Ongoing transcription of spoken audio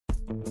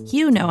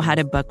You know how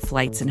to book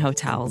flights and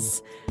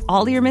hotels.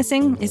 All you're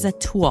missing is a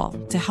tool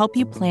to help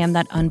you plan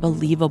that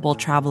unbelievable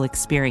travel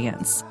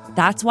experience.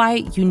 That's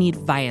why you need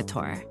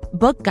Viator.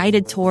 Book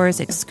guided tours,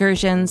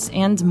 excursions,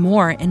 and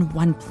more in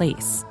one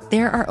place.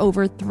 There are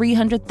over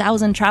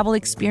 300,000 travel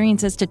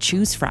experiences to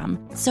choose from,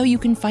 so you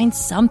can find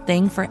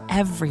something for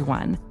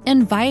everyone.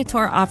 And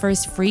Viator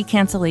offers free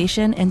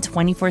cancellation and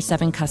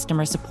 24/7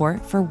 customer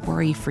support for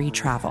worry-free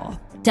travel.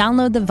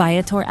 Download the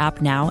Viator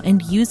app now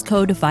and use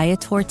code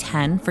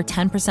Viator10 for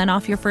 10%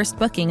 off your first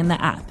booking in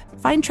the app.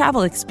 Find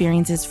travel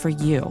experiences for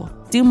you.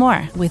 Do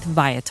more with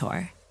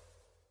Viator.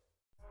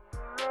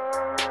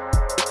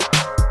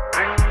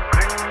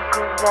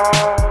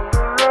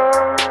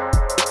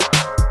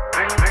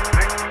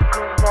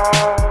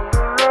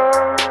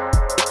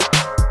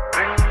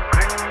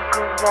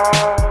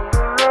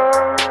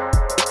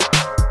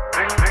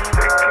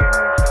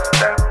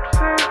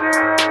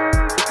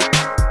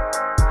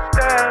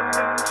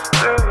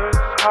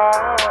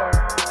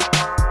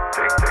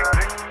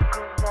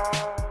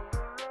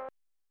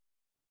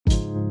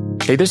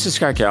 Hey, this is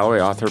Scott Galloway,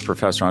 author,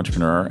 professor,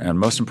 entrepreneur, and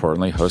most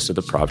importantly, host of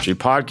the Prop G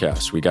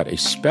podcast. We got a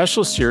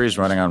special series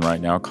running on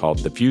right now called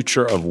The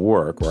Future of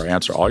Work, where I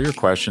answer all your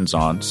questions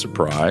on,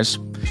 surprise,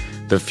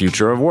 the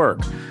future of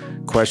work.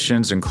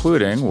 Questions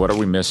including, what are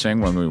we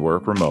missing when we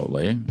work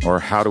remotely? Or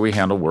how do we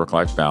handle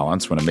work-life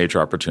balance when a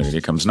major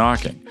opportunity comes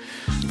knocking?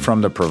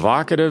 From the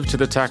provocative to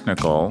the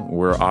technical,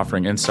 we're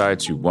offering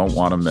insights you won't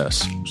want to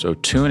miss. So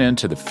tune in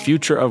to The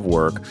Future of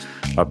Work,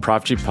 a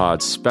Prop G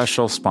Pod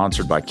special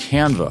sponsored by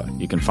Canva.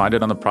 You can find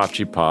it on the Prop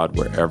G Pod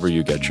wherever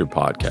you get your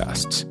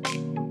podcasts.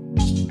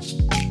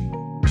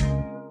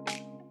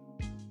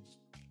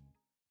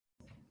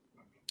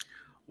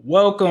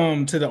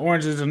 Welcome to the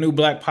Orange is the New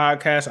Black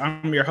podcast.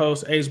 I'm your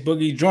host, Ace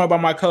Boogie, joined by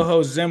my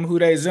co-host, Zim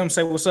Hude. Zim,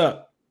 say what's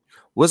up.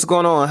 What's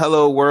going on?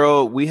 Hello,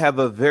 world. We have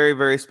a very,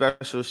 very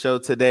special show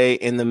today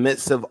in the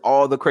midst of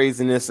all the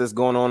craziness that's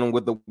going on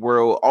with the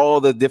world, all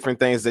the different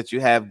things that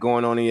you have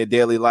going on in your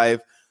daily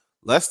life.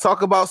 Let's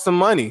talk about some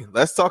money.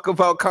 Let's talk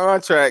about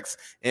contracts,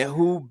 and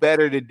who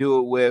better to do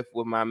it with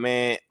my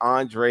man,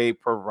 Andre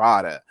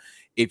Perrotta.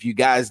 If you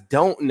guys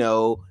don't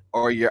know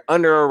or you're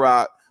under a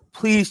rock,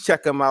 please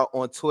check him out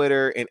on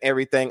Twitter and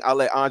everything. I'll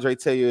let Andre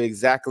tell you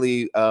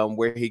exactly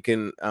where you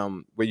can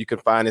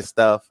find his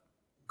stuff.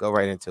 Go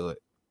right into it.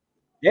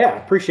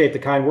 Yeah, appreciate the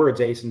kind words,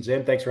 Ace and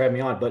Zim. Thanks for having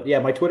me on. But yeah,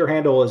 my Twitter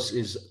handle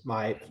is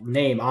my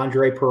name,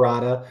 Andre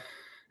Perrotta.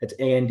 It's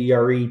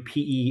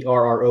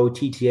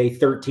AndrePerrotta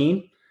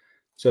 13.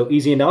 So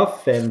easy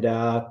enough. And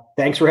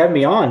thanks for having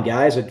me on,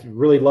 guys. I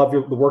really love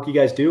the work you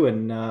guys do,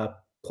 and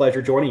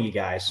pleasure joining you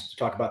guys to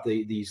talk about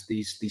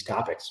these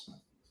topics.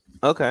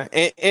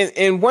 Okay.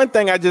 And one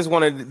thing I just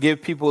want to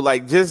give people,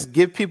 just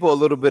give people a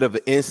little bit of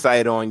an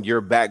insight on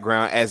your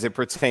background as it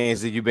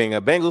pertains to you being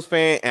a Bengals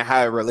fan and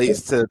how it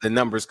relates to the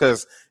numbers.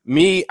 Because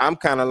I'm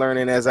kind of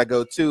learning as I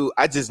go too.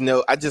 I just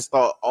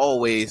thought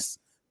always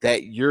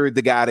that you're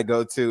the guy to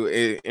go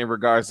to in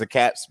regards to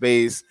cap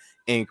space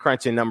and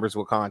crunching numbers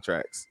with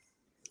contracts.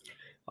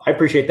 I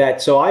appreciate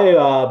that. So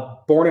I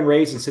born and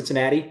raised in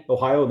Cincinnati,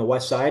 Ohio, in the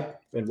West Side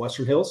in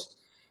Western Hills.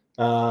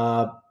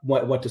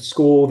 Went to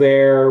school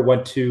there,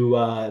 went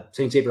to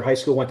St. Xavier High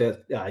School, went to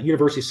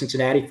University of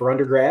Cincinnati for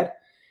undergrad.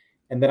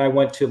 And then I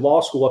went to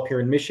law school up here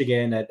in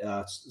Michigan at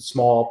a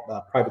small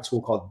private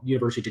school called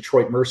University of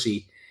Detroit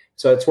Mercy.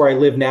 So that's where I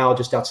live now,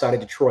 just outside of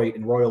Detroit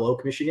in Royal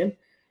Oak, Michigan.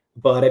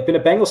 But I've been a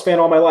Bengals fan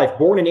all my life,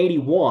 born in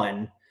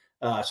 81.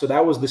 So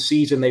that was the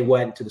season they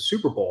went to the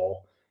Super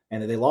Bowl.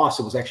 And they lost.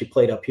 It was actually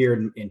played up here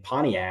in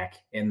Pontiac.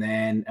 And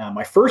then I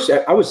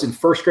was in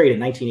first grade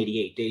in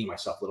 1988, dating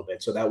myself a little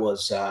bit. So that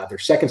was their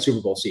second Super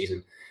Bowl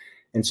season.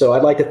 And so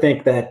I'd like to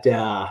think that,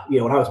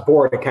 when I was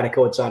born, it kind of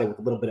coincided with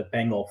a little bit of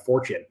Bengal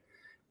fortune.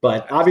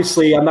 But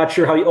obviously, I'm not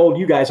sure how old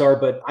you guys are,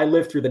 but I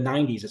lived through the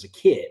 90s as a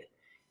kid.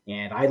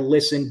 And I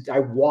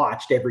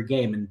watched every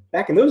game. And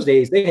back in those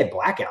days, they had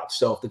blackouts.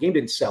 So if the game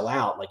didn't sell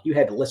out, you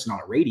had to listen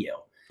on a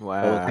radio.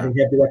 Wow. I didn't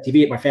have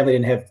DirecTV. My family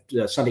didn't have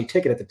Sunday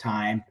Ticket at the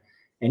time.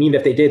 And even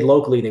if they did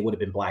locally, they would have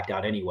been blacked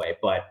out anyway.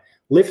 But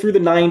lived through the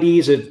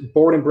 90s,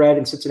 born and bred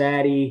in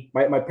Cincinnati.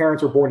 My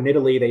parents were born in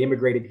Italy. They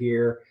immigrated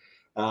here.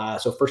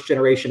 So first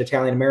generation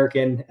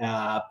Italian-American.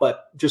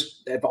 But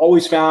just I've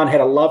always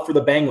had a love for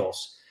the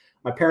Bengals.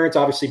 My parents,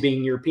 obviously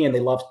being European, they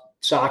loved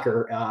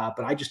soccer.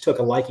 But I just took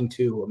a liking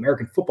to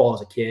American football as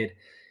a kid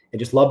and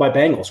just loved my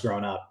Bengals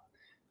growing up.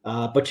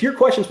 But to your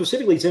question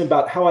specifically, Tim,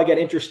 about how I got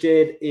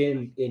interested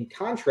in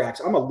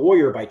contracts, I'm a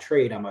lawyer by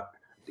trade. I'm a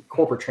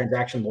corporate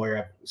transaction lawyer. I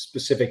have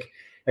specific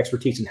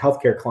expertise in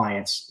healthcare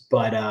clients.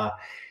 But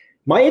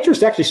my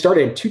interest actually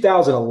started in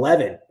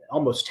 2011,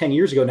 almost 10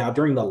 years ago now,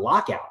 during the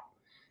lockout.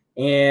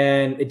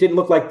 And it didn't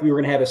look like we were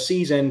going to have a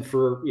season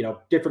for,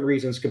 different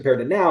reasons compared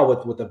to now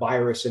with the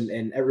virus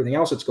and everything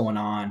else that's going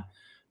on.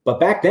 But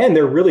back then,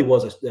 there really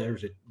was there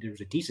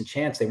was a decent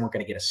chance they weren't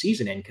going to get a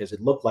season in, because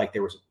it looked like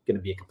there was going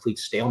to be a complete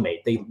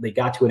stalemate. They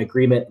got to an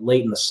agreement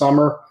late in the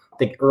summer, I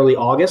think early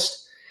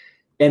August.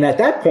 And at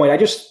that point,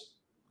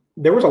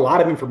 there was a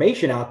lot of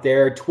information out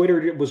there.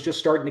 Twitter was just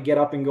starting to get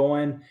up and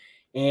going.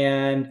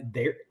 And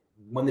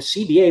when the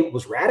CBA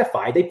was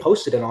ratified, they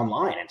posted it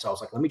online. And so I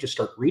was like, let me just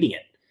start reading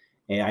it.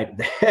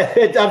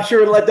 And I'm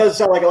sure that does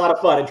sound like a lot of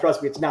fun. And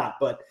trust me, it's not.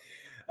 But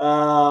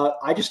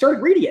I just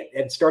started reading it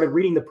and started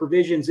reading the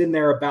provisions in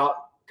there about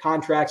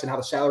contracts and how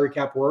the salary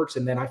cap works.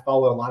 And then I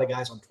follow a lot of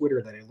guys on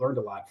Twitter that I learned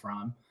a lot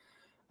from.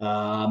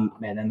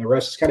 And then the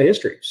rest is kind of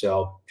history.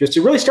 So just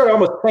it really started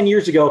almost 10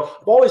 years ago.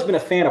 I've always been a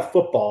fan of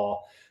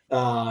football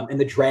and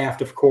the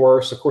draft, of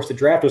course. Of course, the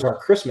draft was our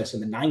Christmas in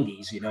the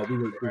 90s. You know, we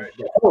were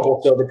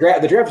horrible. So the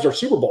draft was our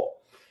Super Bowl.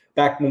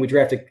 Back when we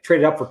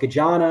traded up for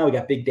Kajana, we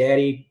got Big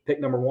Daddy,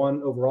 pick number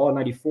 1 overall in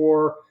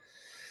 94.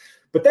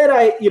 But then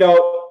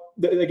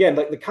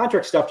the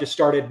contract stuff just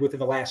started within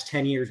the last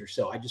 10 years or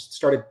so. I just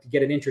started to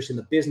get an interest in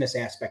the business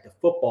aspect of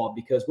football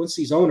because once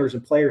these owners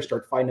and players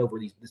start fighting over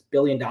this $1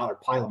 billion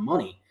pile of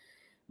money,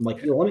 I'm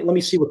like, let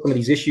me see what some of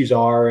these issues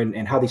are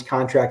and how these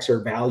contracts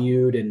are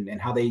valued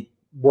and how they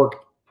work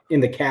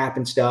in the cap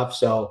and stuff.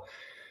 So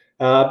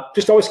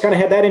just always kind of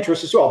had that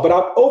interest as well. But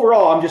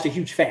overall, I'm just a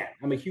huge fan.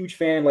 I'm a huge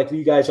fan like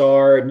you guys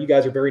are, and you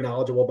guys are very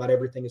knowledgeable about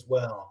everything as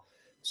well.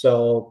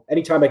 So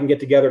anytime I can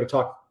get together to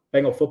talk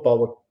Bengal football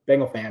with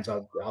Bengal fans,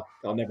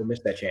 I'll never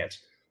miss that chance.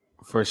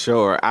 For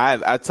sure.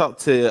 I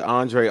talked to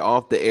Andre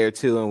off the air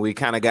too, and we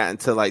kind of got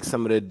into like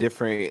some of the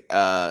different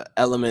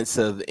elements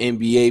of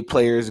NBA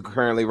players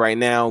currently right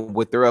now,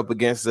 what they're up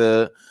against,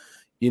 with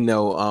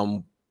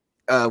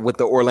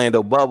the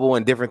Orlando bubble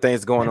and different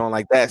things going on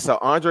like that. So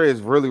Andre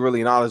is really,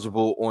 really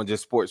knowledgeable on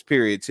just sports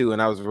period too.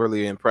 And I was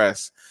really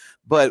impressed.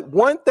 But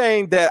one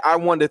thing that I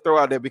wanted to throw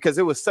out there, because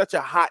it was such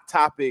a hot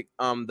topic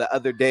the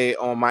other day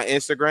on my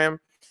Instagram,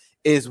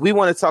 is we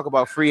want to talk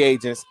about free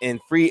agents and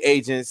free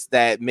agents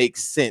that make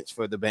sense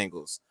for the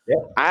Bengals. Yeah.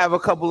 I have a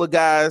couple of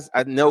guys.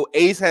 I know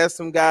Ace has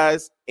some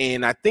guys,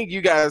 and I think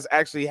you guys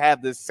actually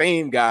have the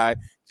same guy,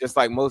 just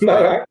like most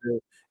guys do.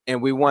 And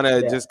we want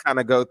to just kind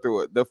of go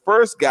through it. The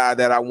first guy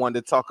that I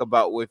wanted to talk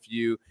about with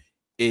you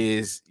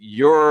is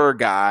your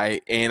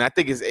guy, and I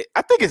think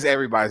it's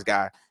everybody's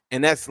guy,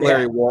 and that's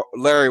Larry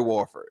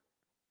Warford.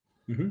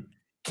 Mm-hmm.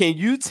 Can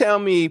you tell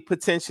me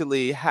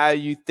potentially how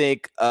you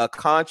think a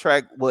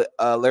contract with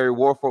Larry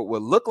Warford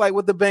would look like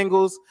with the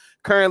Bengals?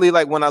 Currently,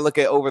 like when I look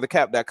at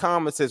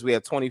overthecap.com, it says we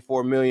have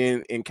 $24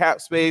 million in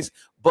cap space,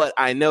 but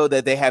I know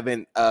that they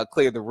haven't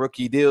cleared the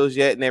rookie deals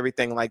yet and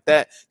everything like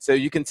that. So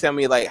you can tell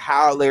me like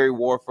how Larry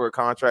Warford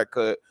contract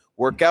could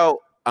work out.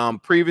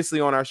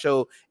 Previously on our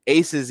show,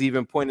 Ace has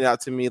even pointed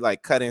out to me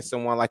like cutting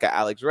someone like a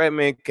Alex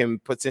Redmond can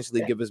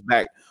potentially give us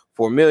back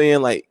 $4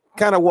 million. Like,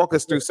 kind of walk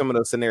us through some of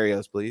those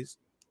scenarios, please.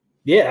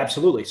 Yeah,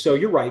 absolutely. So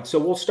you're right. So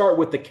we'll start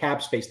with the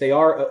cap space. They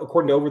are,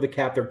 according to Over the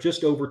Cap, they're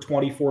just over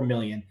 $24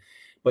 million.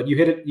 But you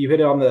hit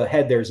it on the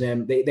head there,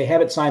 Zim. They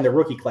haven't signed their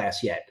rookie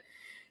class yet.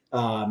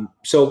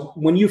 So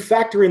when you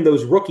factor in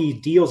those rookie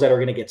deals that are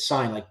going to get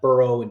signed, like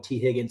Burrow and T.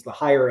 Higgins, the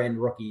higher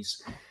end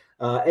rookies,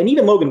 and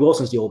even Logan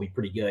Wilson's deal will be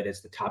pretty good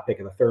as the top pick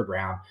of the third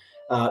round.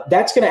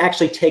 That's going to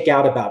actually take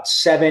out about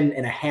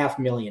 $7.5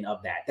 million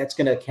of that. That's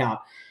going to account.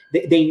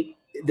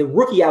 The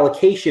rookie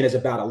allocation is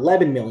about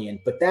 $11 million,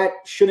 but that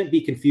shouldn't be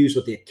confused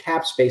with the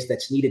cap space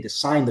that's needed to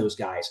sign those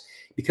guys,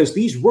 because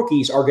these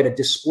rookies are going to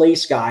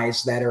displace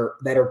guys that are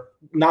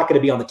not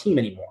going to be on the team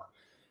anymore.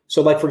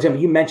 So, like for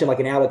example, you mentioned like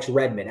an Alex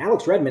Redmond.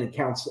 Alex Redmond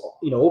counts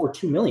over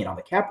 $2 million on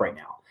the cap right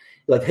now.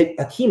 Like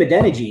Hakeem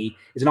Adeniji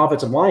is an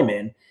offensive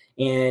lineman,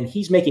 and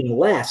he's making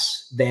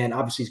less than,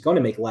 obviously he's going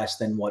to make less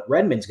than what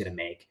Redmond's going to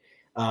make.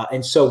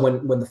 And so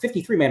when the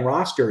 53-man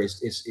roster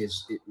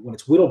is when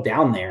it's whittled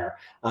down there,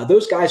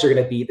 those guys are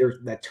going to be, there's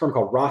that term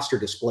called roster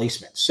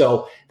displacement.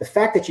 So the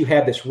fact that you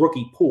have this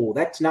rookie pool,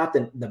 that's not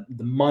the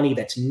money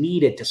that's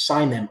needed to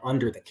sign them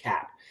under the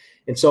cap.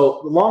 And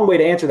so the long way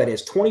to answer that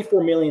is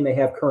 $24 million they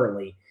have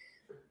currently.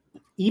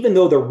 Even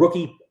though the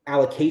rookie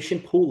allocation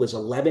pool is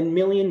 $11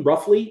 million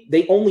roughly,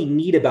 they only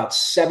need about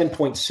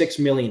 $7.6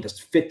 million to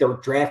fit their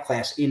draft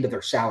class into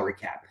their salary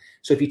cap.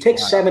 So if you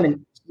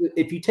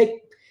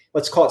take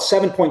let's call it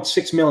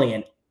 $7.6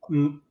 million,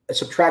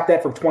 subtract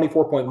that from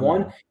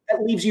 24.1,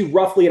 that leaves you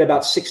roughly at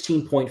about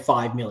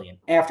 $16.5 million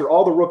after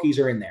all the rookies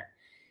are in there.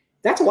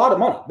 That's a lot of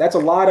money. That's a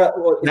lot of.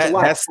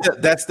 That's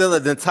still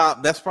at the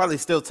top. That's probably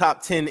still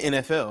top 10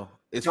 NFL.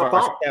 It's top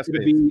 5.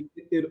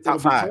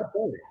 Top 5.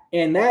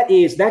 And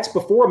that's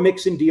before a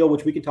Mixon deal,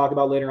 which we can talk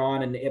about later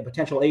on, and a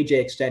potential AJ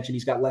extension.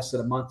 He's got less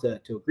than a month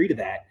to agree to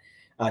that,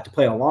 to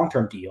play on a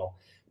long-term deal.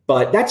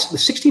 But that's the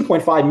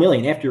 $16.5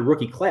 million after your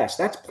rookie class.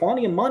 That's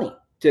plenty of money.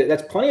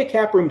 That's plenty of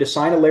cap room to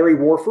sign a Larry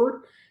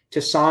Warford,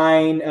 to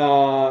sign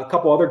a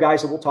couple other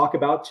guys that we'll talk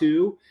about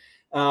too.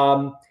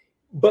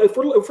 But if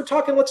we're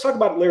talking, let's talk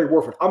about Larry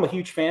Warford. I'm a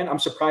huge fan. I'm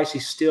surprised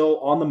he's still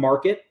on the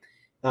market.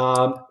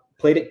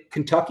 Played at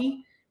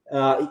Kentucky.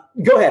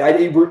 Go ahead.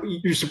 I'm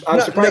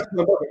surprised.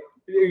 I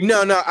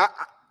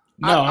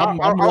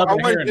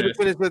wanted you to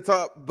finish the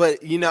talk, but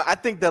I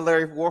think the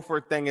Larry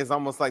Warford thing is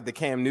almost like the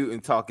Cam Newton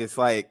talk. It's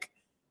like,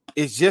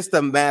 it's just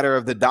a matter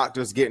of the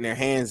doctors getting their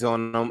hands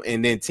on them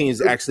and then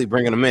teams actually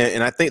bringing them in.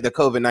 And I think the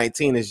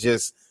COVID-19 is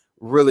just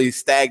really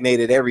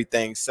stagnated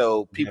everything.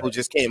 So people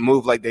just can't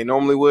move like they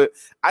normally would.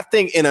 I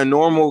think in a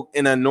normal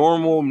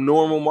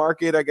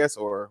market, I guess,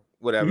 or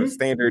whatever,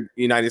 standard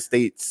United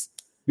States,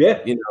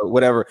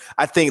 whatever.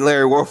 I think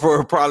Larry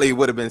Warford probably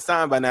would have been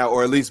signed by now,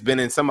 or at least been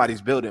in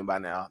somebody's building by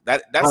now.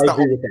 That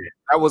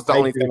was the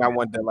only thing I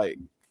wanted to like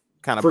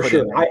kind of for put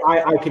sure. in.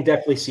 I can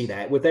definitely see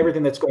that with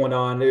everything that's going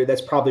on.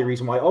 That's probably the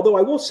reason why. Although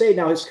I will say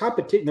now his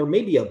competition, there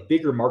may be a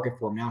bigger market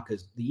for him now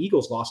because the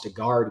Eagles lost a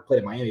guard who played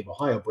in Miami of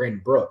Ohio,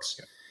 Brandon Brooks,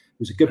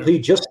 who's a good player. He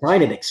just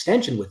signed an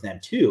extension with them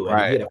too, and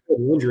he had a foot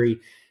injury.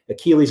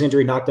 Achilles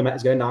injury knocked him out.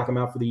 Is going to knock him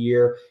out for the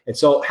year. And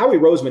so Howie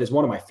Roseman is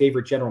one of my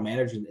favorite general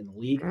managers in the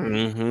league.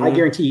 I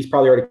guarantee he's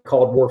probably already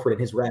called Warford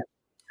and his reps.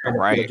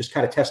 Just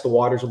kind of test the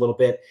waters a little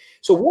bit.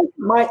 So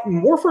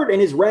Warford and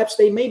his reps,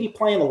 they may be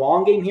playing the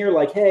long game here.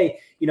 Like, hey,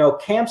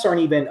 camps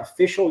aren't even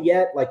official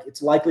yet. Like,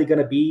 it's likely going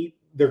to be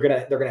they're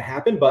gonna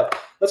happen, but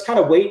let's kind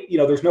of wait.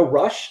 There's no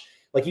rush.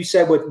 Like you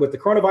said, with the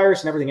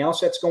coronavirus and everything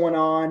else that's going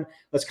on,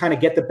 let's kind of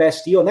get the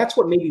best deal. And that's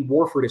what maybe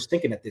Warford is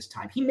thinking at this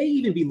time. He may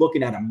even be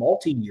looking at a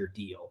multi-year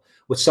deal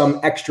with some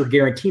extra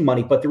guarantee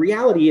money. But the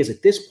reality is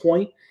at this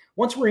point,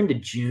 once we're into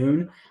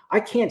June, I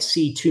can't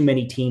see too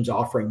many teams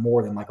offering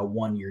more than like a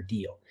 1-year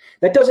deal.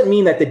 That doesn't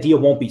mean that the deal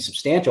won't be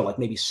substantial, like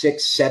maybe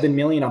 $6-7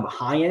 million on the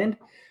high end.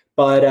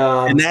 But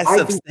and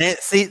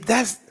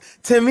that's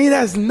to me,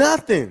 that's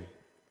nothing.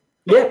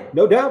 Yeah,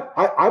 no doubt.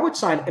 I would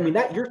sign. I mean,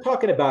 that you're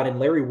talking about in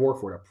Larry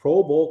Warford, a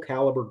Pro Bowl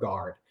caliber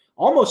guard,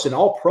 almost an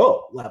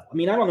All-Pro level. I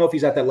mean, I don't know if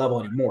he's at that level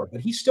anymore, but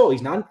he's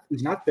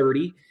not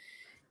 30.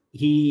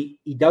 He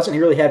doesn't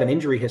really have an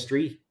injury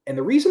history. And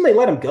the reason they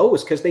let him go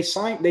was because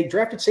they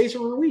drafted Cesar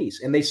Ruiz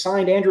and they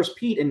signed Andres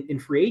Pete in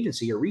free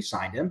agency or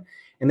re-signed him.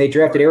 And they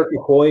drafted Eric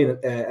McCoy,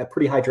 a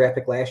pretty high draft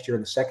pick last year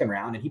in the second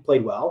round, and he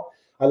played well.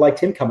 I liked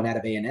him coming out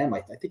of A&M.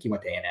 I think he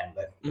went to A&M,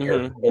 but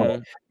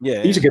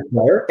he's a good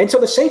player. And so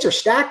the Saints are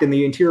stacked in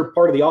the interior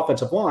part of the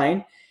offensive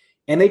line,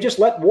 and they just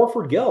let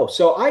Warford go.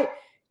 So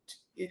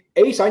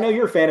Ace, I know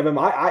you're a fan of him.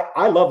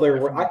 I love Larry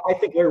Warford. I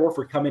think Larry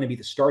Warford come in and be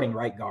the starting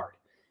right guard.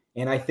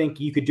 And I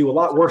think you could do a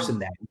lot worse than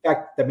that. In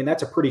fact, I mean,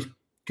 that's a pretty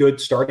good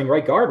starting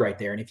right guard right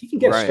there. And if you can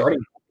get a starting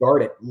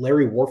guard at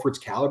Larry Warford's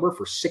caliber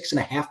for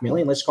 $6.5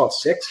 million, let's call it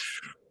 $6 million,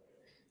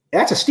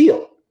 that's a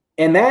steal.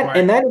 And that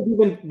is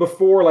even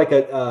before like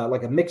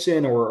a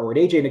Mixon or an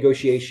AJ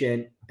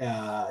negotiation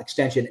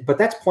extension, but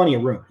that's plenty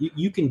of room.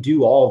 You can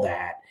do all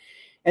that.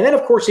 And then,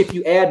 of course, if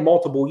you add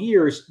multiple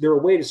years, there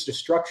are ways to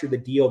structure the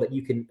deal that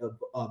you can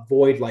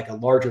avoid like a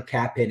larger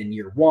cap hit in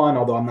year one,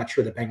 although I'm not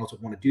sure the Bengals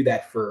would want to do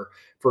that for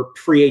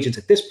free agents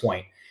at this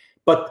point.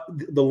 But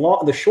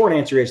the short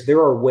answer is there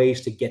are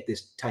ways to get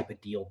this type of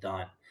deal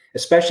done,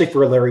 especially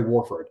for Larry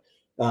Warford.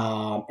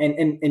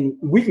 And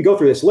we can go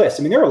through this list.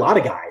 I mean, there are a lot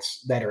of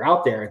guys that are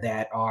out there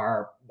that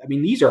are, I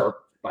mean, these are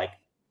like,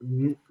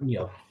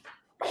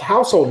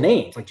 household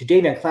names, like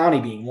Jadeveon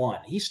Clowney being one.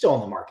 He's still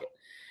on the market.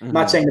 I'm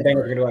not saying the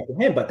Bengals are going to go after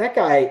him, but that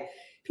guy,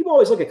 people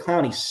always look at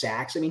Clowney's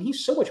sacks. I mean,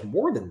 he's so much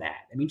more than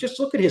that. I mean, just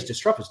look at his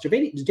disruptions.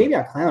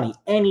 Jadeveon Clowney,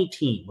 any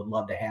team would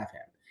love to have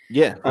him.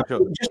 Yeah, for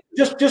sure.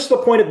 Just the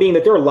point of being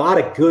that there are a lot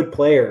of good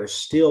players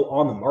still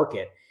on the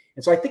market.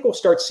 And so I think we'll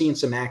start seeing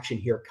some action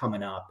here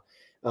coming up.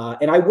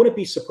 And I wouldn't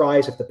be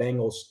surprised if the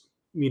Bengals,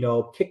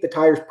 kick the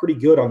tires pretty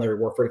good on Larry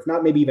Warford. If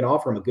not, maybe even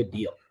offer him a good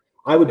deal.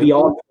 I would be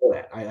all for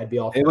that. I'd be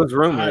all for it. Was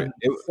rumored.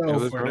 It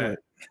was rumored.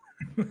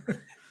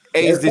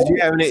 Ace,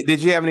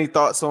 did you have any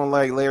thoughts on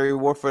like Larry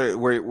Warford?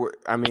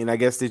 I mean, I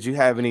guess did you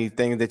have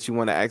anything that you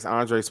want to ask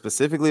Andre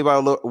specifically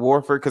about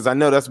Warford? Because I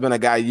know that's been a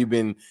guy you've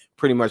been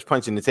pretty much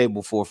punching the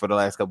table for the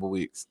last couple of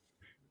weeks.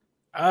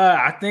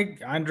 I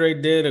think Andre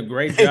did a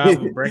great job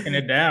of breaking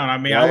it down. I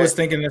mean, I was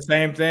thinking the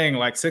same thing,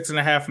 like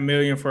 $6.5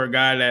 million for a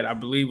guy that I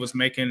believe was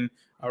making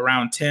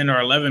around 10 or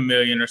 11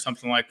 million or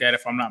something like that,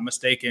 if I'm not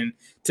mistaken.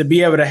 To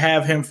be able to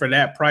have him for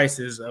that price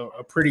is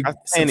a pretty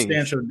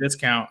substantial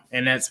discount,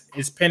 and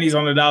it's pennies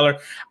on the dollar.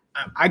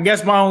 I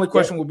guess my only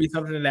question would be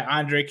something that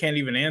Andre can't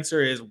even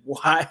answer is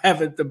why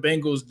haven't the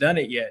Bengals done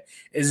it yet?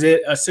 Is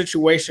it a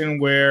situation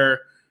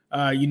where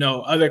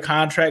other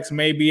contracts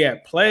may be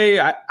at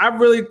play? I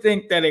really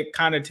think that it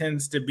kind of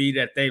tends to be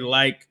that they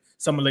like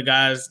some of the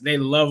guys. They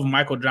love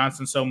Michael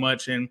Johnson so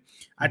much. And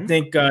I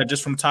think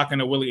just from talking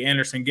to Willie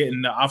Anderson,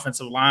 getting the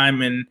offensive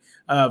lineman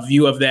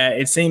view of that,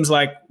 it seems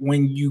like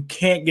when you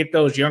can't get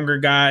those younger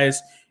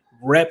guys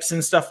reps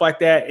and stuff like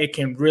that, it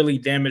can really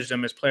damage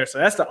them as players. So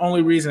that's the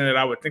only reason that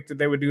I would think that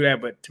they would do that.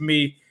 But to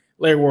me,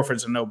 Larry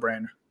Warford's a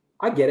no-brainer.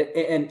 I get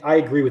it, and I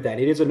agree with that.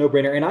 It is a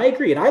no-brainer, and I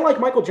agree. And I like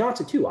Michael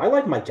Johnson too. I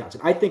like Mike Johnson.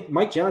 I think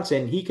Mike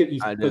Johnson, he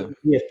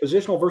has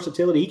positional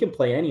versatility. He can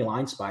play any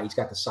line spot. He's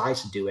got the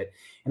size to do it.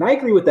 And I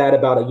agree with that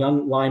about a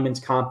young lineman's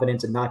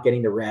confidence and not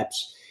getting the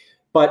reps.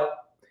 But,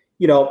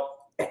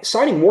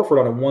 signing Warford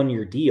on a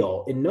 1-year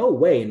deal, in no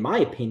way, in my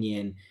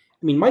opinion,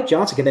 I mean, Mike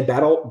Johnson can then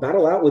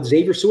battle out with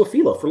Xavier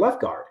Su'a-Filo for left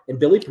guard and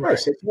Billy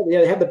Price.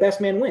 They have the best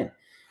man win.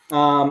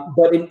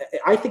 But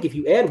I think if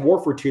you add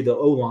Warford to the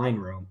O-line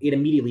room, it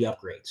immediately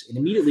upgrades. And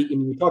immediately,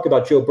 when you talk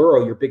about Joe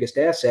Burrow, your biggest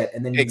asset,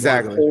 and then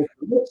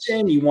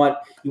you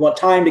want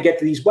time to get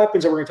to these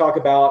weapons that we're going to talk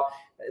about.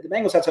 The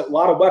Bengals have a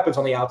lot of weapons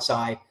on the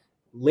outside.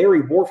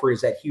 Larry Warford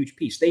is that huge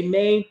piece. They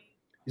may,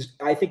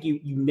 I think you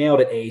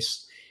nailed it,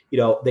 Ace. You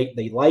know,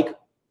 they like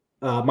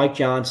Mike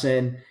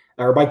Johnson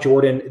or Mike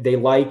Jordan. They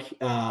like.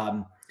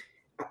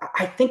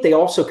 I think they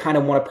also kind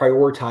of want to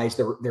prioritize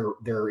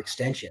their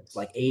extensions,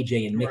 like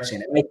AJ and Mixon.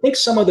 Right. And I think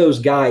some of those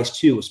guys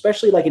too,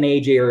 especially like an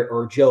AJ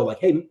or Joe, like,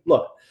 hey,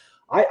 look,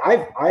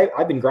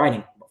 I've been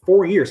grinding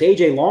 4 years,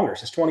 AJ longer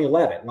since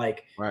 2011.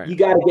 Like, you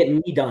got to get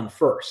me done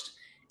first.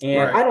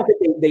 And I don't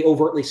think they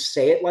overtly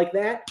say it like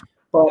that,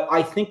 but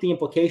I think the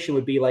implication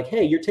would be like,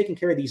 hey, you're taking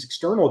care of these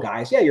external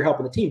guys. Yeah, you're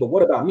helping the team, but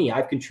what about me?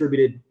 I've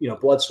contributed,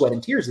 blood, sweat,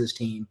 and tears to this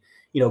team.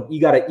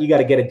 You got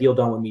to get a deal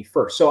done with me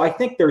first. So I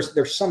think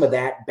there's some of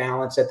that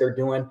balance that they're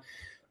doing.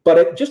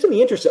 But just in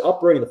the interest of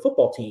upgrading the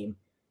football team,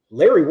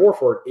 Larry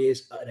Warford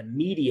is an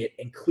immediate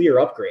and clear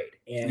upgrade.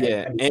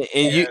 And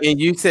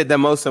you said the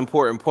most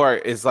important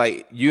part is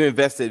like you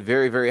invested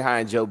very, very high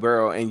in Joe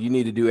Burrow, and you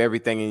need to do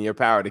everything in your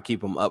power to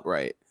keep him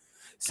upright.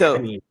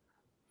 So.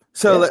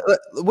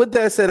 With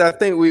that said, I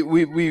think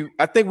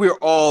we're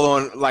all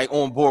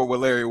on board with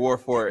Larry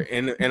Warford,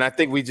 and I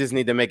think we just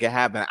need to make it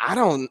happen. I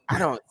don't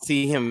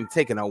see him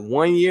taking a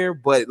 1 year,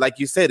 but like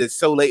you said, it's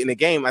so late in the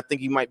game. I think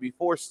he might be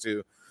forced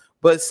to.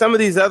 But some of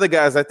these other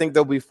guys, I think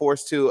they'll be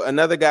forced to.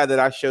 Another guy that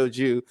I showed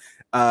you,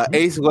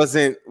 Ace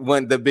wasn't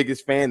the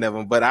biggest fan of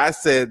him, but I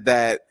said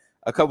that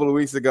a couple of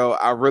weeks ago.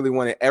 I really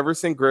wanted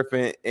Everson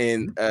Griffin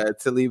and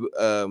Talib.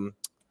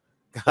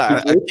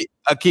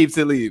 Aqib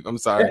Talib. I'm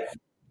sorry.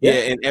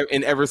 Yeah,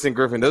 and Everson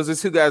Griffin. Those are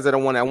two guys that I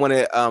wanted. I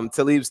wanted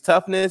Talib's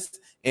toughness,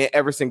 and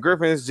Everson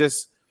Griffin's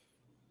just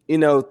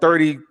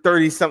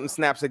 30 something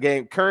snaps a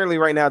game. Currently,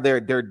 right now, their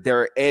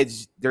depth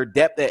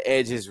at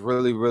edge is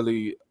really,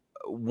 really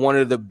one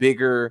of the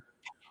bigger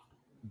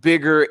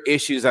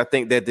issues. I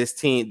think that this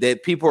team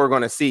that people are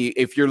going to see.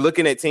 If you're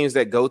looking at teams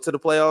that go to the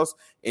playoffs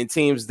and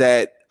teams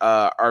that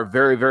are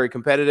very, very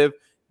competitive,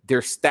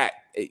 they're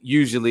stacked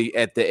usually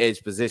at the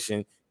edge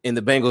position, and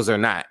the Bengals are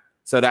not.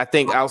 So I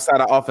think outside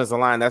of offensive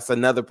line, that's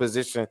another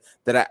position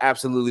that I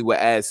absolutely would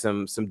add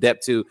some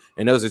depth to.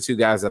 And those are two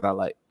guys that I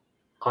like.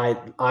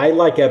 I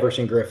like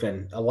Everson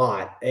Griffin a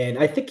lot. And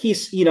I think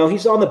he's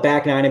on the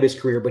back nine of his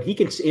career, but he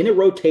can, in a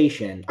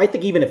rotation, I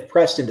think even if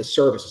pressed into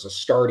service as a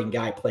starting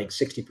guy playing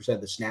 60% of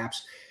the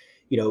snaps,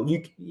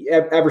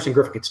 Everson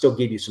Griffin could still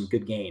give you some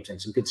good games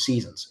and some good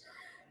seasons.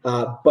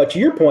 But to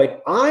your point,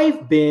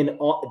 I've been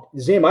on,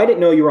 Zim, I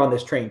didn't know you were on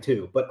this train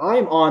too, but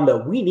I'm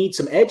on we need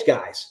some edge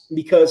guys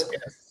because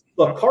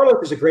look, Carlos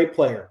is a great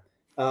player.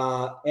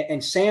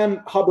 And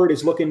Sam Hubbard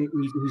is looking,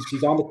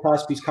 he's on the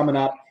cusp, he's coming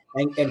up.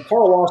 And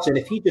Carl Lawson,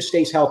 if he just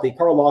stays healthy,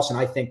 Carl Lawson,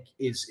 I think,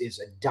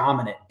 is a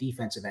dominant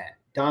defensive end,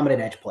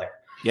 dominant edge player.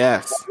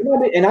 Yes.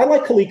 And I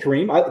like Khalid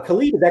Kareem.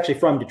 Khalid is actually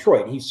from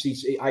Detroit.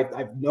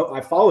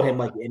 I followed him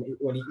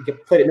when he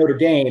played at Notre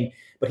Dame,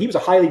 but he was a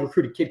highly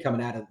recruited kid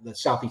coming out of the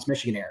Southeast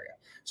Michigan area.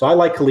 So I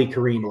like Khalid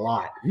Kareem a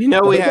lot. We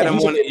had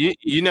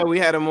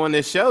him on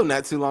this show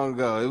not too long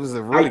ago. It was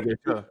a really good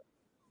show.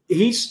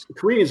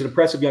 Kareem is an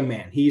impressive young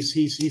man. He's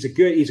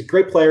a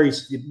great player.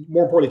 He's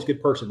more importantly, he's a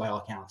good person by all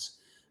accounts.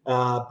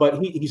 But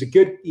he's a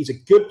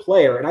good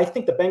player, and I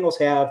think the Bengals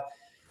have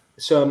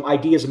some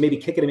ideas of maybe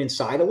kicking him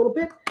inside a little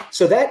bit,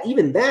 so that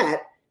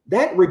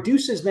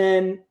reduces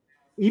then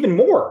even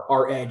more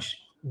our edge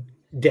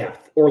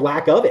depth or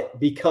lack of it.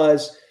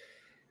 Because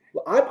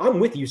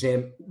I'm with you,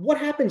 Zim. What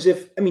happens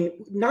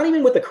not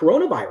even with the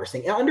coronavirus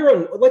thing?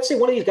 Let's say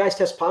one of these guys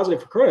tests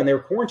positive for corona and they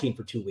were quarantined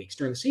for 2 weeks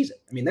during the season.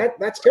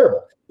 That's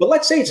terrible. But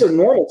let's say it's a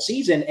normal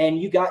season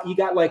and you got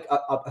like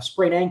a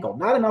sprained ankle,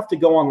 not enough to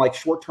go on like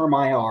short-term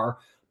IR,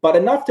 but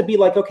enough to be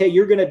like, okay,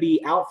 you're going to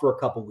be out for a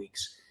couple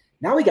weeks.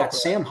 Now we got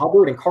Sam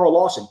Hubbard and Carl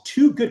Lawson,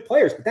 two good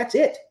players, but that's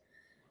it.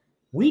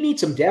 We need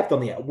some depth on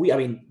the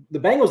the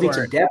Bengals need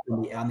some depth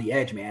on the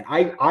edge, man. I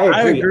agree.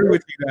 I agree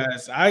with you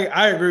guys.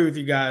 I agree with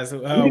you guys.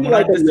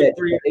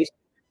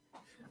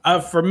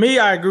 For me,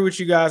 I agree with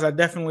you guys. I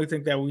definitely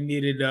think that we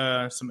needed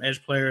some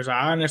edge players.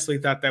 I honestly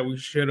thought that we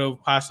should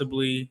have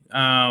possibly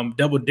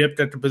double dipped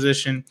at the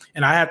position.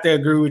 And I have to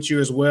agree with you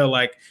as well.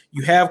 Like,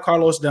 you have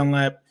Carlos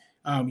Dunlap.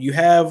 You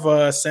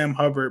have Sam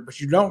Hubbard, but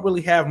you don't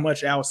really have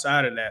much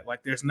outside of that.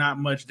 Like, there's not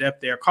much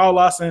depth there. Carl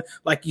Lawson,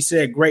 like you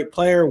said, great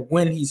player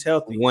when he's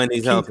healthy. When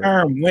he's healthy.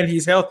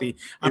 He's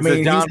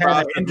had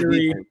an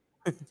injury.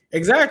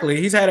 Exactly.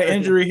 He's had an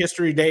injury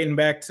history dating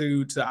back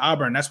to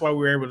Auburn. That's why we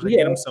were able to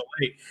get him so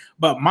late.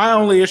 But my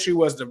only issue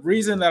was the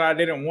reason that I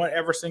didn't want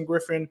Everson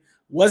Griffin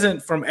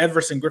wasn't from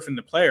Everson Griffin,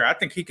 the player. I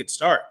think he could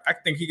start. I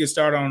think he could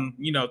start on,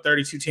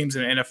 32 teams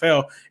in the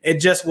NFL.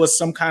 It just was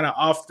some kind of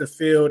off the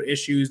field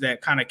issues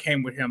that kind of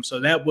came with him. So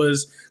that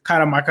was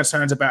kind of my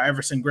concerns about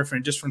Everson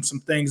Griffin, just from some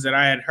things that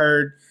I had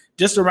heard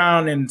just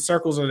around in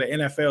circles of the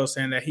NFL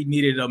saying that he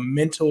needed a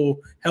mental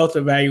health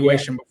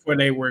evaluation before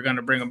they were going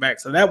to bring him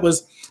back. So that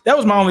was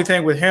my only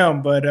thing with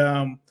him. But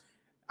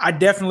I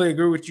definitely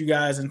agree with you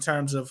guys in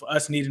terms of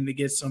us needing to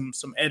get some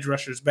edge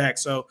rushers back.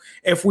 So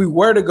if we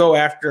were to go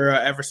after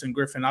Everson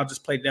Griffin, I'll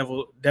just play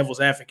devil's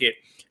advocate.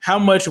 How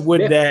much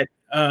would that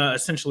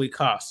essentially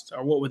cost,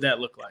 or what would that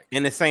look like?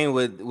 And the same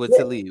with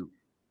Talib.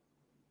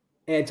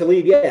 And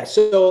Talib, yeah.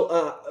 So,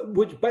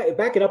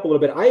 back it up a little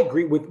bit, I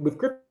agree with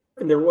Griffin.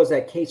 There was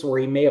that case where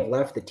he may have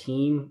left the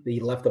team. He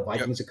left the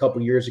Vikings a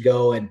couple years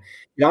ago, and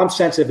I'm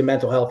sensitive to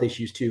mental health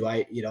issues too.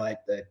 I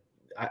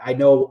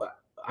know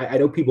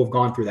people have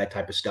gone through that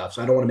type of stuff,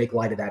 so I don't want to make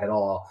light of that at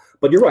all.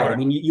 But you're right. I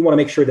mean, you want to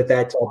make sure that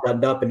that's all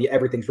buttoned up and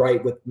everything's right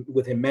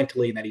with him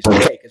mentally, and that he's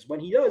okay. Because when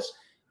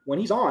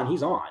he's on.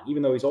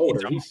 Even though he's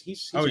older,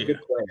 he's a good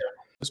player.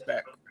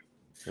 Respect.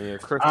 Yeah,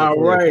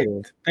 all right.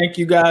 Thank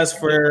you guys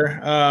for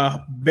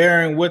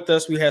bearing with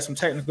us. We had some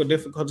technical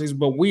difficulties,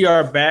 but we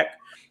are back.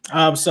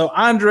 So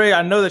Andre,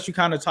 I know that you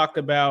kind of talked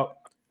about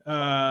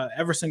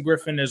Everson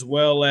Griffin as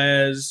well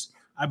as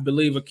I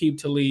believe Aqib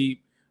Talib.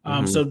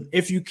 So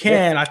if you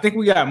can, I think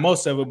we got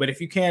most of it, but if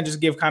you can just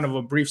give kind of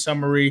a brief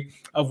summary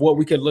of what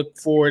we could look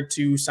forward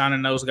to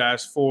signing those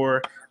guys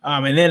for.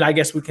 And then I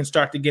guess we can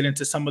start to get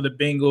into some of the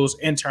Bengals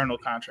internal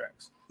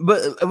contracts.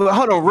 But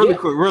hold on, really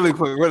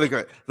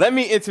quick. Let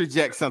me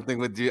interject something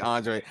with you,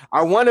 Andre.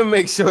 I want to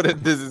make sure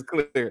that this is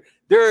clear.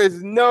 There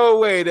is no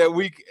way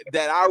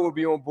that I would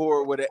be on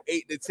board with an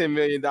 $8 to $10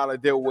 million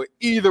deal with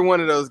either one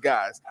of those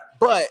guys.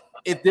 But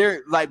if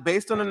they're like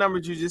based on the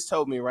numbers you just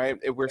told me, right?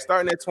 If we're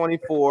starting at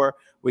 24,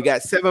 we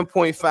got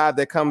 7.5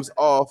 that comes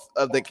off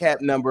of the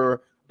cap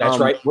number. That's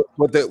right.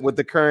 With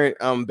the current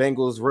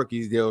Bengals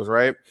rookies deals,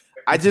 right?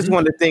 I just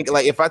want to think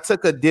like if I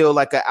took a deal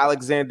like a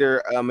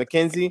Alexander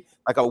McKenzie,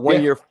 like a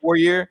 1 year, 4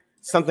 year,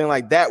 something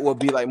like that will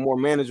be like more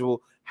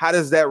manageable. How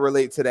does that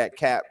relate to that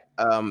cap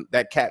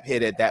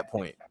hit at that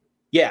point?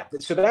 Yeah,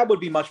 so that would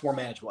be much more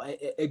manageable. I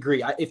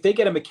agree. If they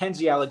get a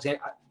Mackenzie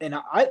Alexander, and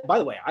by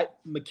the way,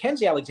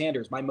 Mackenzie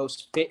Alexander is my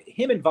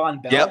him and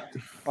Von Bell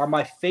are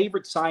my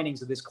favorite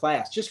signings of this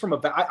class. Just from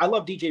I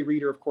love DJ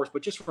Reader, of course,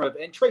 but just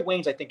and Trey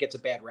Waynes, I think gets a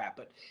bad rap,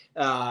 but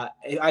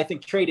I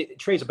think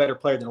Trey's a better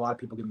player than a lot of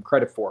people give him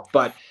credit for.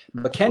 But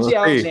Mackenzie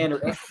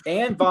Alexander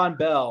and Von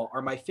Bell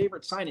are my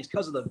favorite signings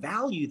because of the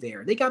value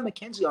there. They got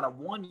Mackenzie on a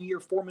 1 year,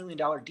 $4 million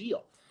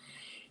deal,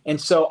 and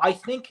so I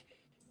think.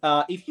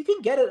 If you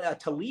can get a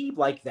Talib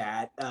like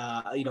that,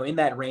 in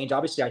that range,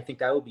 obviously I think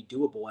that would be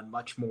doable and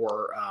much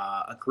more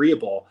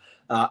agreeable.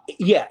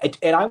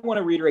 And I want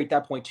to reiterate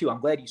that point too. I'm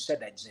glad you said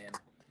that, Zim.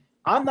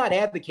 I'm not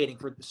advocating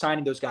for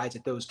signing those guys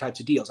at those types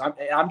of deals.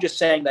 I'm just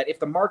saying that if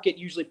the market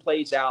usually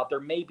plays out,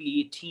 there may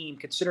be a team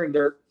considering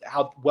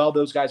how well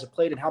those guys have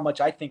played and how much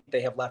I think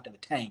they have left in the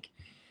tank.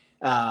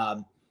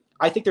 I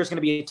think there's going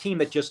to be a team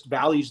that just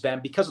values them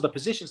because of the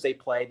positions they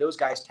play. Those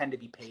guys tend to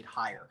be paid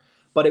higher.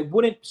 But it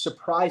wouldn't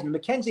surprise me.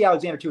 Mackenzie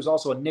Alexander, too, is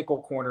also a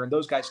nickel corner, and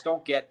those guys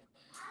don't get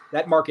 –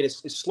 that market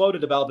is slow to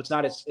develop. It's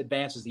not as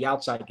advanced as the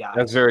outside guys.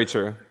 That's very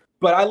true.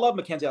 But I love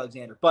Mackenzie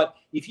Alexander. But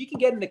if you can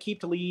get him to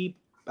keep Talib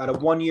at a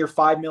 1 year,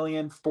 $5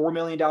 million, $4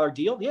 million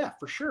deal, yeah,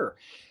 for sure.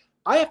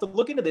 I have to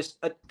look into this.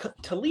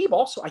 Talib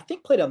also, I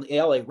think, played on the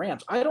LA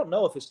Rams. I don't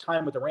know if his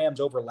time with the Rams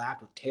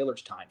overlapped with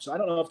Taylor's time. So I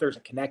don't know if there's a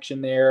connection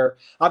there.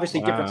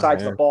 Obviously, different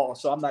sides of the ball,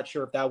 so I'm not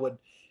sure if that would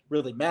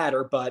really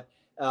matter. But –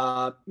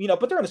 but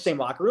they're in the same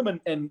locker room,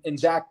 and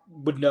Zach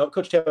would know,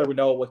 Coach Taylor would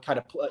know what kind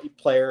of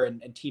player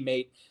and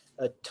teammate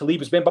Talib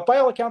has been. But by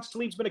all accounts,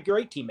 Talib's been a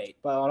great teammate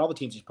on all the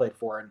teams he's played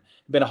for, and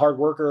been a hard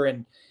worker,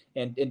 and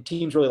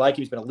teams really like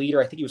him. He's been a leader.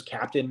 I think he was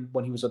captain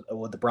when he was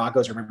with the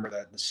Broncos. I remember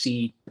the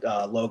C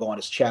logo on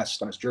his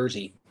chest, on his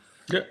jersey.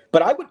 Yeah.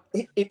 But I would,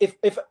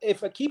 if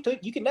Aqib Talib,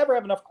 you can never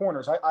have enough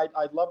corners.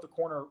 I love the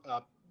corner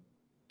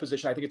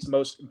position. I think it's the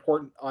most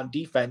important on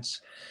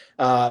defense.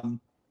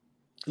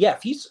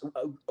 If he's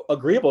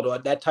agreeable to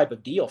that type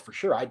of deal, for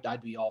sure,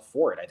 I'd be all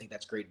for it. I think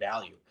that's great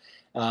value.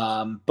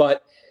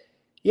 But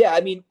yeah, I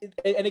mean,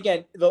 and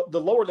again, the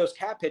lower those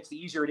cap hits, the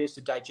easier it is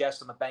to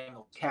digest on the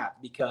Bengals cap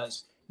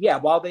because,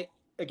 while they,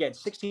 again,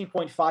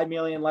 $16.5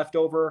 million left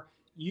over,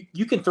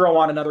 you can throw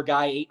on another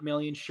guy, $8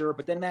 million, sure,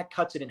 but then that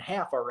cuts it in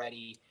half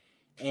already.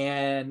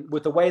 And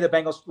with the way the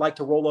Bengals like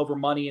to roll over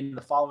money in the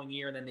following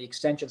year and then the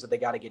extensions that they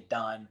got to get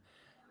done,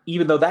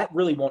 even though that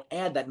really won't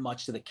add that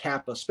much to the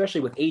cap,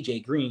 especially with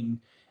AJ Green,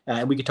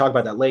 and we could talk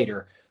about that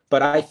later.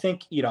 But I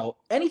think,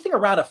 anything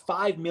around a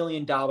 $5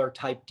 million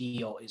type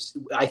deal is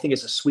a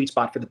sweet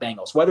spot for the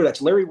Bengals, whether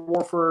that's Larry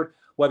Warford,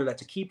 whether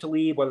that's Aqib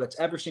Talib, whether that's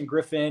Everson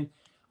Griffin.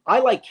 I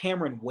like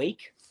Cameron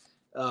Wake,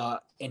 and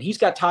he's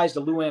got ties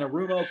to Lou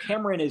Anarumo.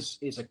 Cameron is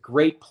a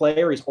great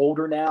player. He's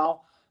older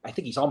now. I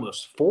think he's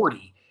almost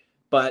 40.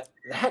 But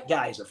that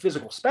guy is a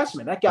physical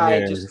specimen. That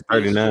guy he's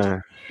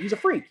a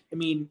freak. I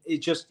mean,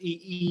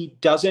 he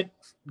doesn't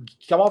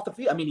come off the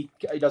field. I mean,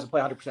 he doesn't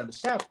play 100% of the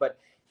snaps, but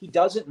he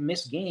doesn't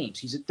miss games.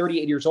 He's at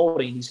 38 years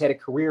old, and he's had a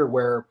career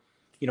where,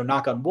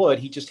 knock on wood,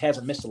 he just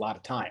hasn't missed a lot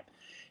of time.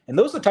 And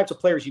those are the types of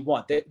players you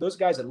want. Those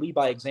guys that lead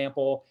by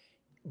example,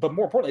 but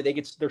more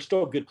importantly, they're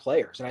still good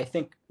players. And I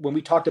think when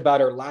we talked about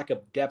our lack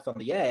of depth on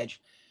the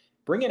edge,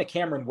 bring in a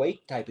Cameron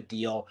Wake type of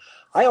deal.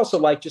 I also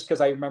like, just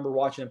because I remember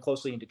watching him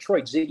closely in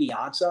Detroit, Ziggy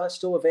Ansah is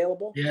still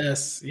available.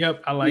 Yes.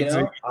 Yep. I like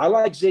Ziggy. I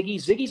like Ziggy.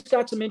 Ziggy's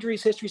got some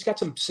injuries history. He's got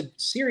some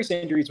serious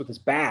injuries with his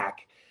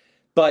back.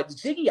 But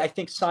Ziggy, I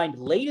think, signed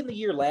late in the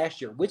year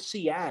last year with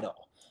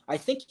Seattle. I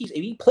think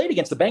he played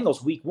against the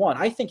Bengals week 1.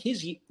 I think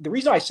the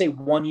reason I say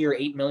 1 year,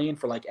 $8 million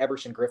for like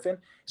Everson Griffin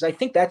is I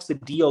think that's the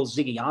deal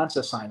Ziggy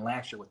Ansah signed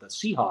last year with the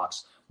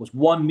Seahawks was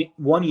 1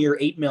 year,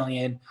 $8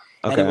 million,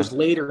 and it was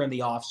later in the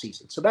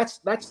offseason. So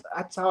that's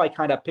how I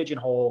kind of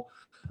pigeonhole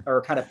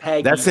or kind of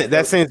peg.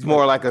 That seems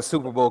more like a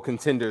Super Bowl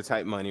contender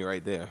type money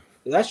right there.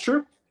 That's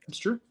true. It's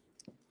true.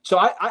 So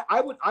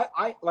I would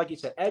like you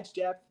said, edge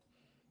depth.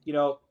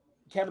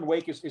 Kevin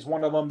Wake is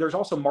one of them. There's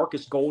also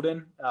Marcus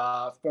Golden,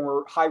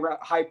 former relatively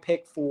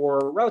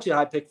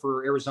high pick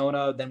for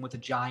Arizona, then with the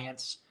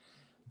Giants.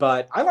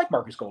 But I like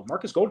Marcus Golden.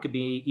 Marcus Golden could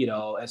be,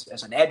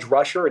 as an edge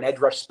rusher, an edge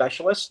rush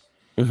specialist.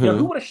 Mm-hmm.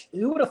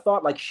 Who would have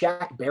thought like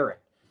Shaq Barrett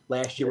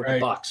last year with the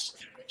Bucs?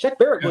 Shaq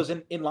Barrett was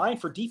in line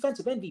for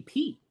defensive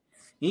MVP.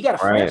 He got a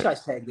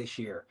franchise tag this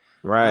year.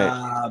 Right.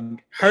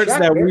 Hurts Shaq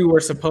that Barrett, we were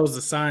supposed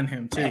to sign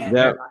him too.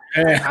 Yeah.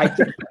 And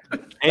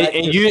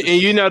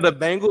the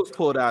Bengals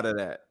pulled out of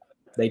that.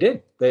 They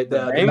did. The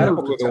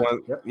Bengals were the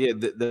one. Yep. Yeah,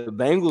 the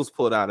Bengals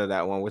pulled out of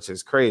that one, which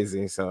is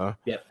crazy. So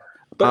yeah.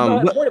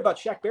 But the point about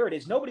Shaq Barrett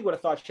is nobody would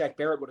have thought Shaq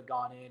Barrett would have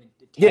gone in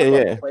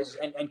and places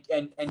and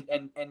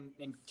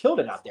killed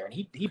it out there. And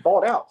he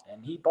balled out,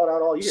 and he balled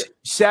out all year.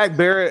 Shaq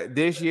Barrett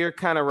this year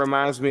kind of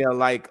reminds me of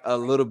like a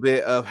little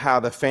bit of how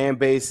the fan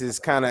base is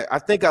kind of. I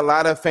think a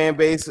lot of fan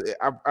base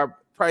are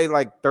probably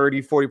like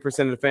 30-40%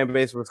 of the fan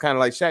base was kind of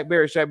like Shaq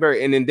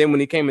Barrett, and then when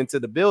he came into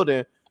the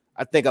building,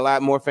 I think a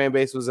lot more fan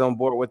base was on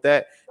board with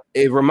that.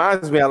 It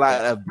reminds me a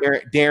lot of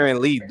Darren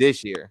Lee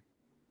this year.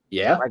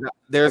 Yeah, like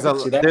there's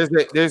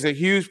a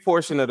huge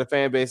portion of the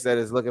fan base that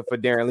is looking for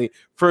Darren Lee.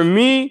 For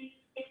me,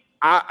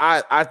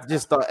 I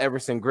just thought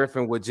Everson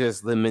Griffin with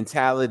just the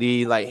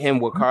mentality like him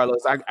with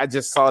Carlos. I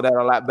just saw that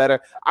a lot better.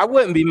 I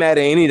wouldn't be mad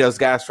at any of those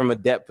guys from a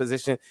depth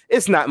position.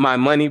 It's not my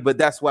money, but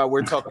that's why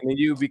we're talking to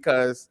you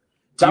because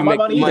you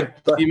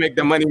make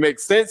the money make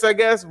sense, I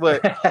guess.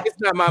 But it's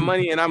not my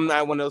money, and I'm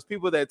not one of those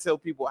people that tell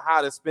people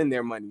how to spend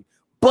their money.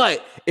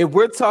 But if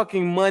we're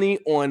talking money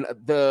on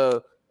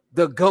the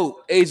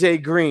GOAT,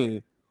 AJ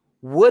Green,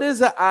 what is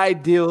an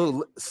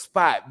ideal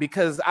spot?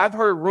 Because I've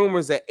heard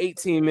rumors at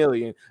 18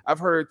 million. I've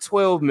heard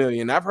 12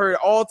 million. I've heard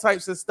all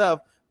types of stuff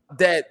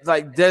that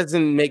like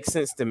doesn't make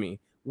sense to me.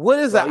 What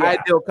is an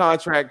ideal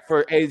contract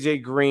for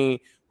AJ Green,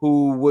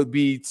 who would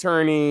be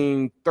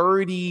turning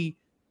 32?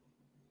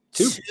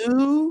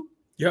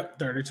 Yep,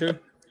 32. Yeah,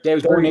 he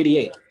was born in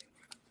 88.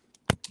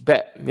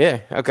 Bet. Yeah.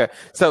 Okay.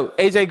 So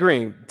AJ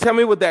Green, tell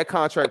me what that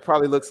contract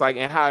probably looks like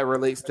and how it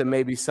relates to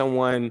maybe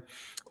someone.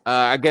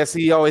 I guess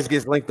he always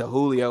gets linked to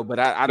Julio, but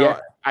I don't.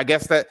 Yeah. I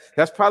guess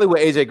that's probably what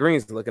AJ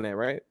Green's looking at,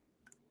 right?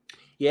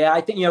 Yeah,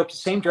 I think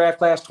same draft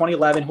class,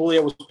 2011.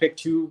 Julio was picked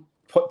 2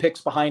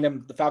 picks behind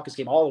him. The Falcons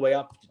came all the way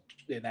up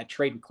in that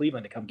trade with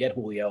Cleveland to come get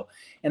Julio,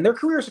 and their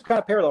careers are kind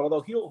of parallel.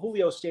 Although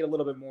Julio stayed a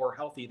little bit more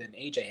healthy than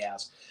AJ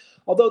has.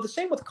 Although the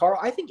same with Carl,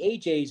 I think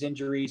AJ's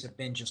injuries have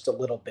been just a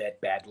little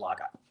bit bad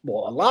luck.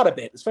 Well, a lot of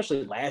it,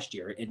 especially last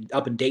year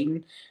up in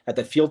Dayton at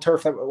the field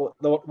turf.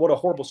 What a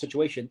horrible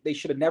situation. They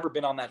should have never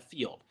been on that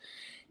field.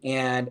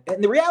 And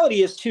the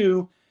reality is,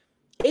 too,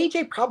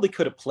 AJ probably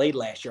could have played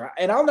last year.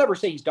 And I'll never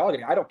say he's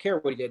dogging it. I don't care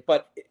what he did.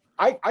 But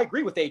I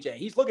agree with AJ.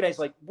 He's looking at it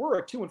like, we're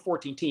a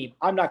 2-14 team.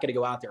 I'm not going to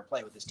go out there and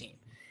play with this team.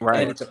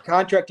 Right. And it's a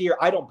contract year.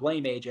 I don't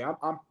blame AJ.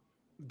 I'm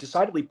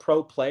decidedly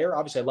pro player.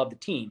 Obviously, I love the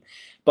team,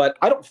 but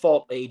I don't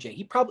fault AJ.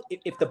 He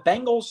probably, if the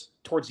Bengals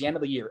towards the end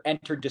of the year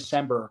entered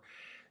December,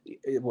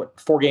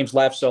 4 games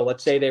left. So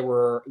let's say they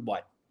were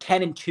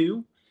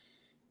 10-2.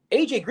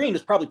 AJ Green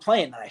was probably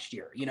playing last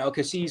year,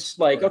 because he's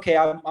like, okay,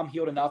 I'm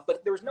healed enough,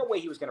 but there was no way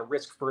he was going to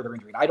risk further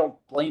injury. I don't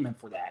blame him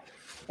for that.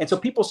 And so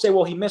people say,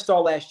 well, he missed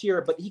all last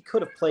year, but he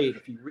could have played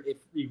if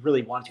he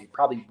really wanted to. He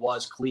probably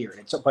was cleared.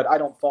 And so, but I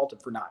don't fault him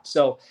for not.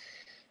 So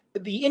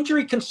the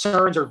injury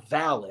concerns are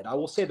valid. I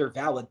will say they're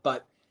valid,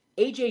 but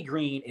AJ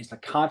Green is a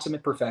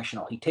consummate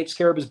professional. He takes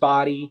care of his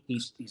body.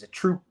 He's a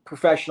true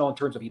professional in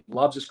terms of he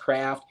loves his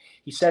craft.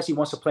 He says he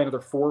wants to play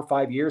another 4 or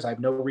 5 years. I have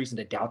no reason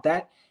to doubt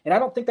that. And I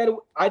don't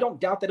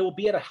doubt that it will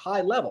be at a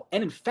high level.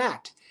 And in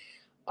fact,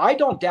 I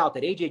don't doubt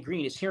that AJ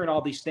Green is hearing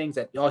all these things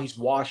that, he's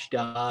washed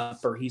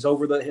up or he's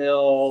over the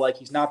hill, like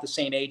he's not the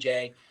same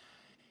AJ.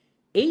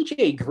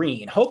 AJ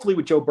Green, hopefully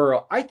with Joe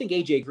Burrow, I think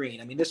AJ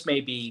Green, this may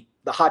be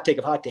the hot take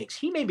of hot takes.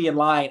 He may be in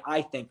line,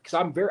 I think, because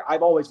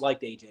I've always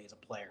liked AJ as a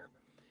player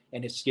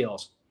and his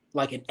skills,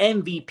 like an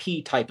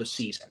MVP type of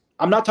season.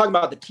 I'm not talking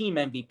about the team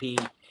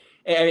MVP,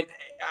 and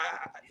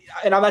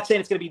I'm not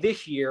saying it's going to be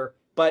this year,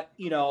 but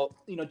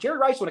Jerry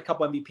Rice won a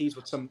couple MVPs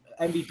with some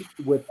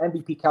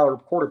MVP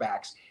caliber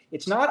quarterbacks.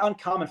 It's not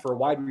uncommon for a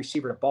wide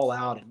receiver to ball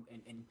out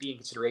and be in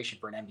consideration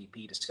for an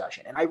MVP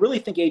discussion. And I really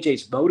think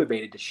AJ's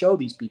motivated to show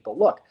these people,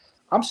 look,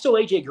 I'm still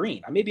AJ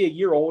Green. I may be a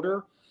year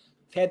older,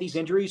 I've had these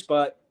injuries,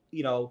 but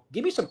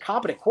give me some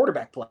competent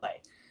quarterback play.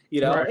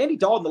 Right. Andy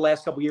Dalton the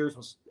last couple of years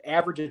was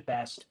average at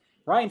best.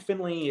 Ryan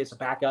Finley is a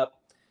backup.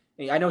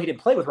 I know he didn't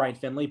play with Ryan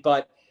Finley,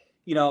 but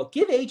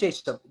give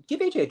AJ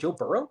a Joe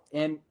Burrow,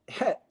 and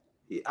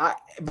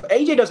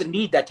AJ doesn't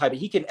need that type of.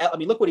 He can.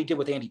 Look what he did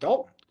with Andy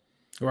Dalton.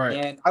 Right.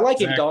 And I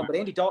like Andy Dalton, but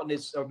Andy Dalton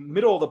is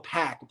middle of the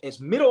pack, as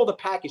middle of the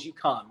pack as you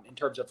come in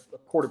terms of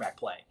quarterback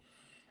play.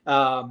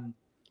 And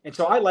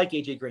so I like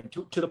AJ Green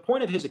to the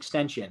point of his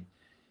extension.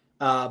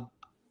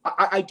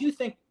 I do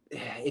think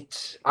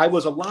I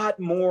was a lot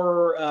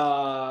more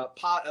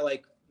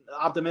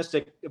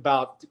optimistic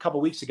about a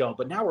couple weeks ago,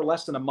 but now we're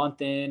less than a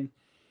month away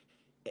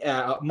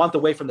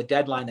from the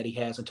deadline that he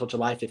has until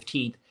July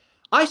 15th.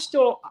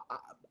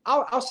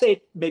 I'll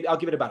say maybe I'll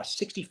give it about a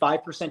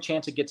 65%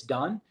 chance it gets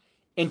done.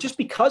 And just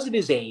because of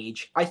his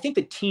age, I think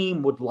the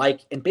team would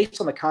like, and based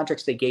on the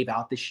contracts they gave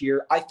out this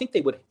year, I think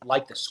they would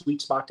like the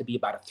sweet spot to be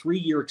about a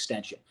 3-year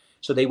extension.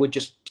 So they would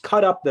just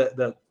cut up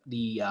the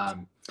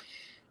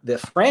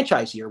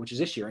franchise year, which is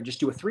this year, and just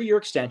do a 3-year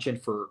extension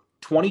for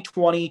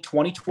 2020,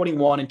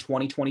 2021, and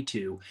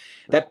 2022.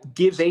 That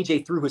gives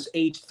AJ through his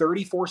age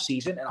 34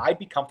 season, and I'd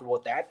be comfortable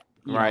with that.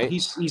 You know,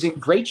 he's in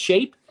great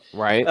shape.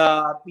 Right.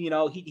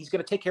 He's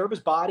going to take care of his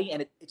body,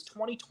 and it's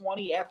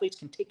 2020. Athletes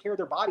can take care of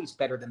their bodies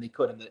better than they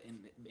could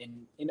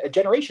in a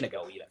generation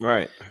ago, even.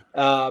 Right.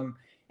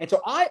 And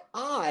so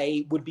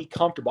I would be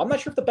comfortable. I'm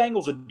not sure if the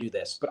Bengals would do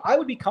this, but I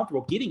would be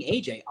comfortable getting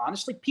AJ.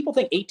 Honestly, people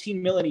think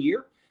 $18 million a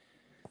year.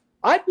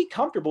 I'd be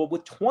comfortable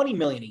with $20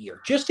 million a year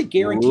just to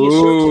guarantee a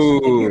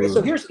service.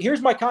 So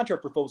here's my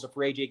contract proposal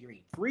for AJ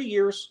Green: 3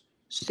 years,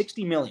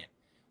 $60 million.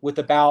 With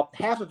about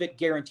half of it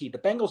guaranteed. The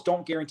Bengals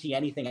don't guarantee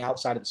anything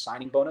outside of the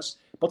signing bonus,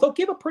 but they'll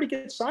give a pretty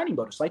good signing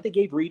bonus, like they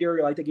gave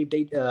Reeder, like they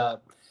gave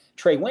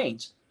Trey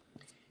Waynes.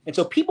 And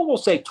so people will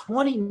say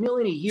 $20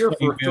 million a year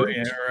for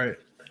 30. Right.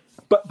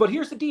 But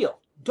here's the deal: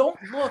 don't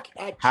look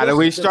at how do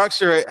we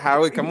structure it? How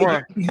do we come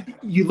on?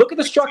 You look at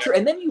the structure,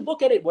 and then you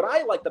look at it. What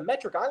I like, the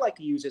metric I like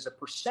to use is a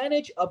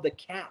percentage of the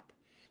cap,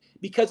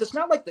 because it's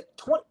not like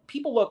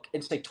people look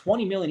and say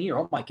 $20 million a year.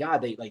 Oh my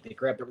God, they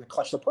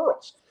clutch the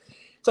pearls.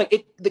 It's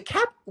like the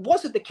cap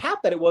wasn't the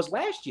cap that it was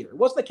last year. It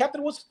wasn't the cap that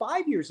it was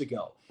 5 years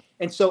ago.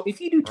 And so if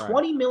you do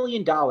 $20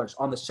 million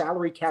on the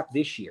salary cap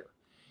this year,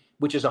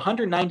 which is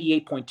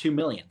 $198.2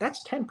 million,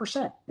 that's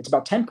 10%. It's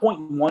about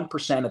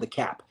 10.1% of the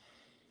cap.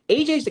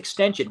 AJ's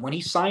extension, when he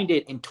signed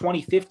it in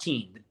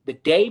 2015, the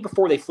day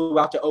before they flew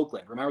out to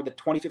Oakland, remember the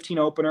 2015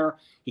 opener?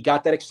 He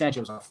got that extension.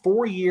 It was a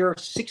 4-year,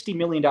 $60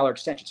 million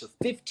extension, so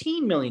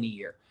 $15 million a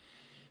year.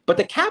 But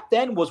the cap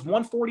then was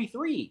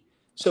 $143.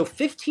 So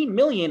 $15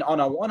 million on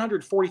a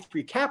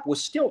 143 cap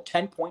was still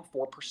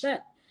 10.4%.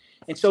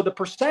 And so the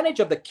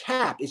percentage of the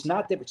cap is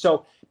not different.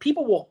 So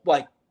people will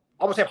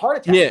almost have heart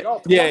attacks.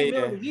 $20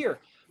 million a year.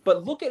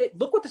 But look at it.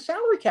 Look what the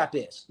salary cap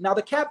is. Now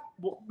the cap,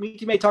 we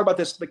may talk about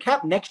this. The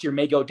cap next year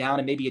may go down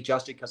and may be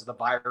adjusted because of the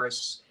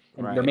virus.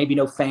 And there may be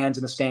no fans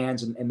in the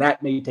stands, and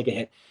that may take a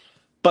hit.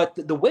 But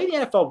the way the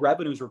NFL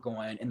revenues are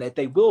going, and that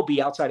they will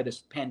be outside of this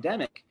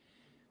pandemic,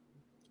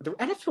 the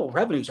NFL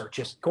revenues are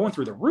just going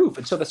through the roof.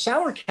 And so the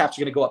salary caps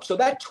are going to go up. So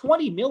that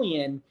 $20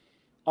 million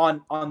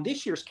on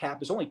this year's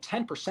cap is only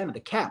 10% of the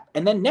cap.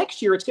 And then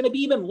next year, it's going to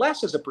be even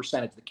less as a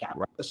percentage of the cap,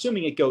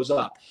 assuming it goes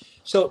up.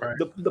 So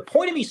the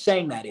point of me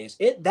saying that is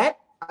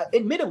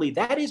admittedly,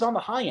 that is on the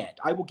high end.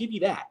 I will give you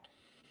that.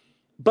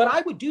 But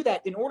I would do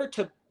that in order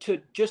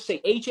to just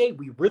say, AJ,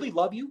 we really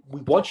love you.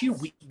 We want you.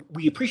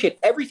 We appreciate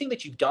everything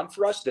that you've done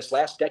for us this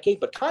last decade.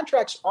 But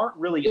contracts aren't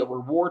really a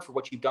reward for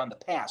what you've done in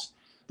the past.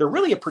 They're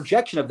really a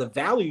projection of the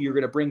value you're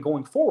going to bring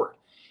going forward.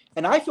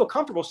 And I feel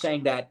comfortable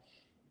saying that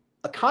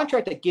a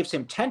contract that gives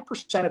him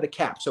 10% of the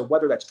cap, so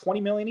whether that's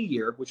 $20 million a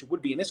year, which it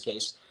would be in this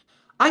case,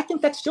 I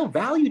think that's still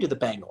value to the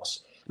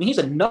Bengals. I mean, he's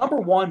a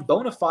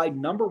bona fide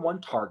number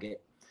one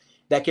target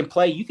that can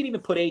play. You can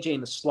even put AJ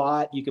in the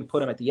slot. You can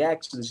put him at the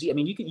X, the Z. I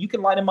mean, you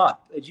can line him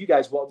up, as you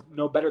guys well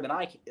know better than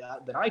I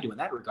do in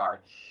that regard.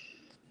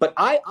 But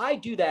I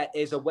do that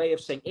as a way of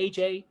saying,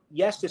 AJ,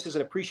 yes, this is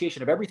an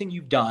appreciation of everything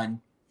you've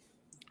done.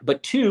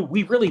 But 2,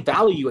 we really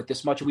value it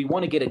this much, and we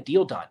want to get a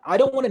deal done. I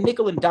don't want to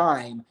nickel and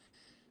dime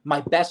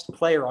my best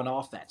player on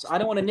offense. I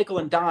don't want to nickel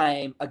and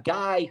dime a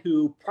guy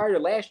who prior to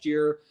last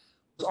year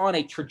was on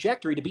a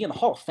trajectory to be in the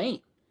Hall of Fame.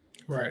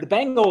 Right. The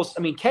Bengals, I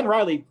mean, Ken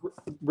Riley,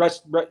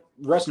 rest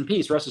in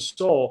peace, rest his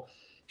soul,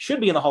 should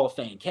be in the Hall of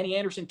Fame. Kenny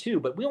Anderson too,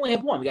 but we only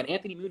have one. We got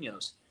Anthony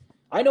Munoz.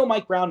 I know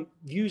Mike Brown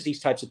views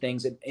these types of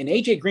things, and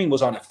AJ Green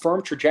was on a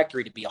firm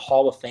trajectory to be a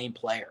Hall of Fame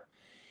player.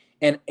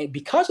 And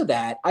because of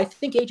that, I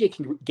think AJ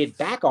can get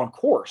back on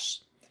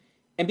course.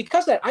 And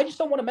because of that, I just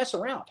don't want to mess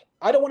around.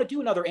 I don't want to do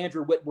another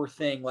Andrew Whitworth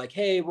thing like,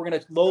 hey, we're going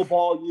to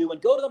lowball you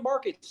and go to the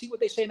market, see what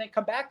they say, and then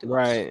come back to us.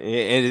 Right.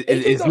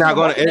 It's not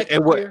going to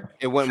 –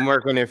 it wouldn't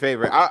work in their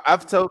favor.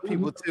 I've told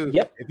people, too,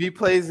 if he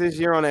plays this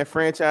year on that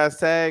franchise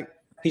tag,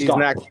 he's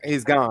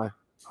gone.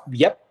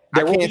 Yep.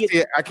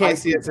 I can't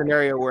see a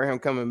scenario where him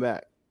coming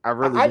back. I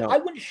really don't. I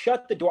wouldn't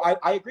shut the door.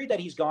 I agree that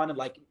he's gone, and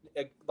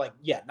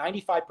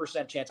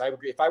 95% chance. I would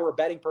agree. If I were a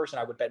betting person,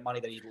 I would bet money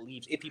that he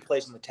leaves if he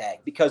plays on the tag,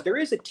 because there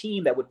is a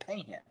team that would pay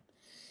him.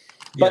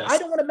 But I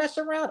don't want to mess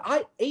around.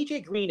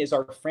 AJ Green is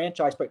our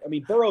franchise player. I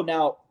mean, Burrow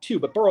now too,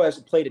 but Burrow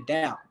hasn't played it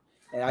down.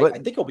 And I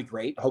think he'll be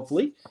great,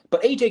 hopefully.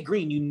 But AJ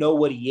Green, you know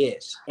what he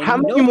is. And how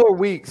many more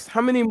weeks? How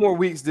many more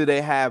weeks do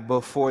they have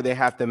before they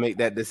have to make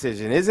that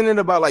decision? Isn't it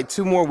about like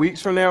 2 more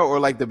weeks from now, or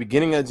like the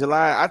beginning of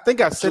July? I think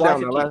I said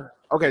down the last.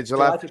 Okay,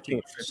 July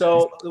 15th.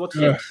 So what's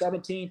the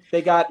 17th?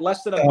 They got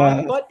less than a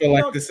month. But I feel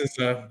like this is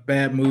a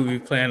bad movie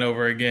playing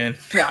over again.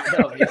 Yeah, I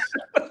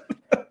know.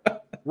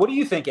 What do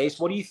you think, Ace?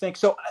 What do you think?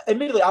 So,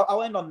 admittedly,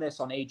 I'll end on this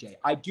on AJ.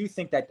 I do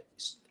think that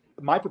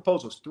my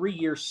proposal is 3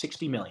 years,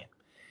 $60 million.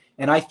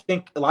 And I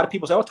think a lot of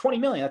people say, oh, $20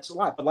 million, that's a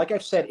lot. But like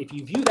I've said, if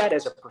you view that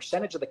as a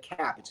percentage of the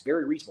cap, it's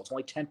very reasonable. It's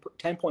only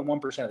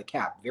 10.1% of the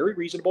cap. Very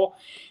reasonable.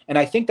 And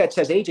I think that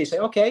says AJ say,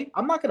 okay,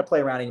 I'm not going to play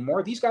around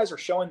anymore. These guys are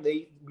showing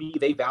they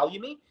value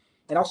me,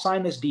 and I'll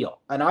sign this deal.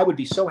 And I would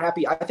be so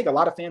happy. I think a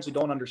lot of fans who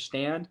don't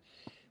understand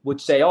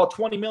would say, oh,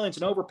 $20 million is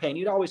an overpay. And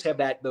you'd always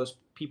have those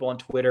people on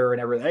Twitter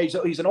and everything. Hey,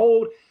 he's an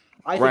old.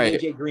 I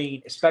think AJ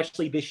Green,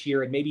 especially this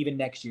year and maybe even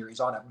next year, is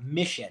on a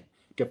mission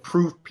to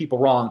prove people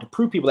wrong, to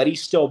prove people that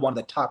he's still one of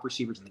the top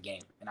receivers in the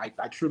game. And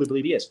I truly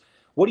believe he is.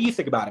 What do you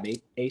think about him,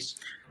 Ace?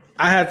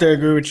 I have to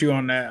agree with you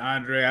on that,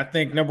 Andre. I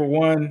think number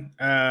one,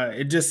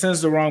 it just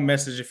sends the wrong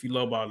message if you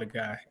lowball the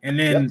guy. And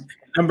then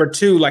number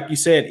two, like you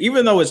said,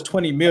 even though it's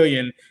 $20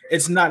 million,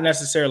 it's not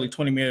necessarily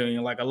 $20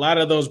 million. Like a lot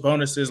of those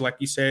bonuses, like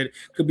you said,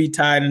 could be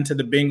tied into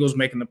the Bengals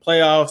making the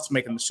playoffs,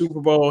 making the Super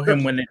Bowl,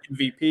 him winning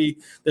MVP.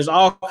 There's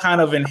all kind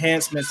of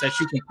enhancements that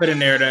you can put in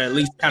there to at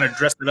least kind of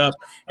dress it up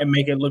and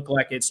make it look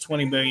like it's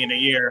 $20 million a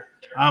year.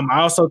 I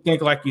also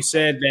think, like you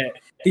said, that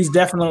he's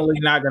definitely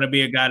not going to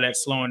be a guy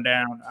that's slowing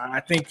down. I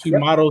think he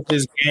modeled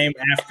his game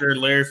after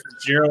Larry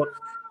Fitzgerald.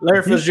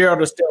 Larry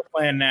Fitzgerald is still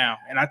playing now.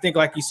 And I think,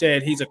 like you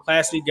said, he's a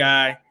classy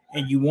guy,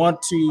 and you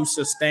want to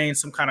sustain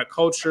some kind of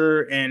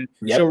culture and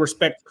show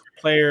respect for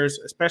players,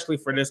 especially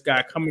for this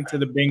guy coming to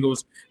the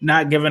Bengals,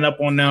 not giving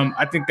up on them.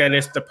 I think that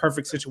it's the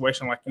perfect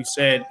situation, like you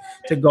said,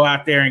 to go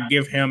out there and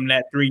give him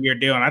that 3-year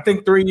deal. And I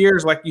think 3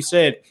 years, like you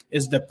said,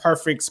 is the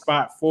perfect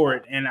spot for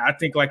it. And I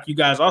think, like you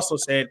guys also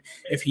said,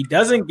 if he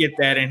doesn't get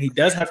that and he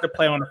does have to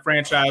play on a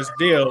franchise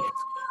deal,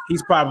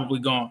 he's probably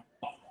gone.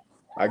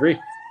 I agree.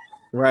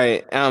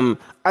 Right.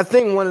 I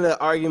think one of the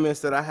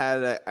arguments that I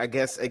had, I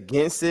guess,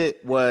 against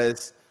it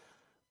was,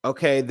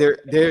 okay,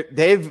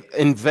 they've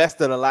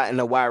invested a lot in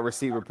the wide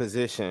receiver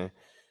position.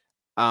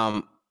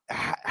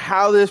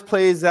 How this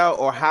plays out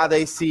or how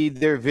they see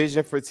their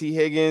vision for T.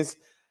 Higgins,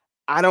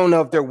 I don't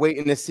know if they're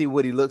waiting to see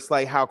what he looks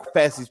like, how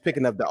fast he's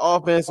picking up the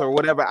offense or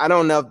whatever. I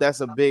don't know if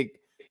that's a big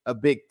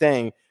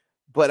thing.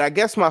 But I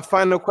guess my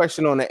final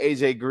question on the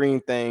AJ Green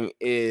thing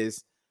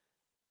is,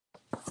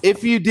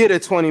 if you did a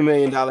 $20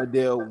 million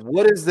deal,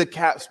 what does the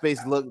cap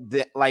space look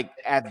like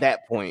at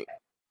that point?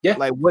 Yeah.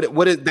 Like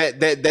what is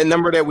that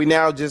number that we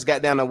now just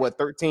got down to, what,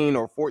 13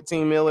 or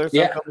 14 mil or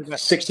something? Yeah,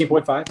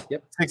 16.5.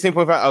 Yep.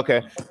 16.5.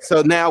 Okay.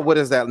 So now what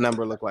does that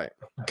number look like?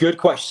 Good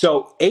question.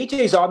 So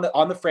AJ's on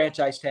the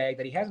franchise tag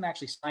that he hasn't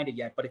actually signed it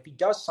yet, but if he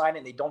does sign it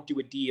and they don't do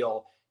a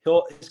deal,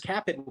 his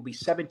cap hit will be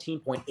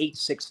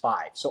 17.865.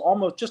 So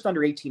almost just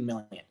under 18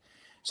 million.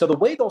 So the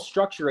way they'll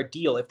structure a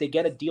deal, if they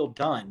get a deal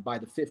done by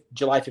the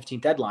July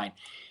 15th deadline,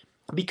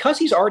 because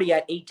he's already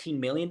at 18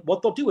 million,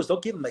 what they'll do is they'll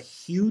give him a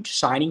huge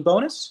signing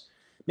bonus,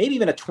 maybe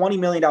even a $20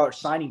 million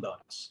signing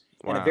bonus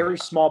and a very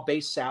small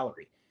base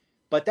salary.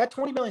 But that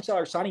 $20 million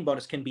signing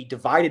bonus can be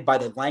divided by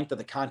the length of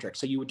the contract.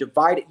 So you would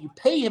divide it, you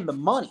pay him the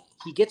money,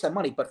 he gets that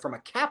money. But from a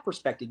cap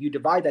perspective, you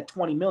divide that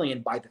 $20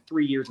 million by the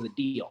 3 years of the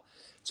deal.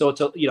 So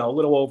it's a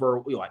little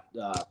over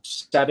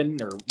 7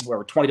 or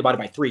whatever 20 divided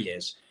by 3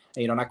 is,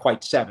 not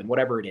quite 7,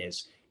 whatever it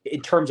is,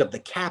 in terms of the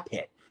cap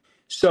hit.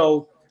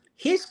 So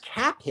his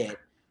cap hit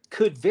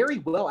could very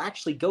well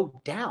actually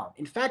go down.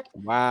 In fact,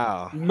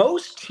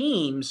 most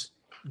teams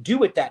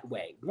do it that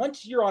way.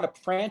 Once you're on a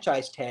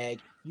franchise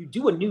tag, you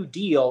do a new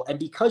deal, and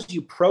because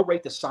you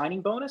prorate the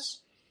signing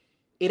bonus,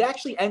 it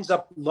actually ends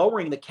up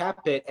lowering the cap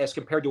hit as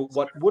compared to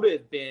what would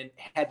have been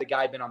had the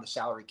guy been on the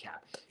salary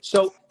cap.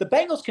 So the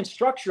Bengals can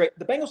structure it.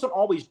 The Bengals don't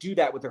always do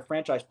that with their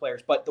franchise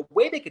players, but the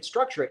way they could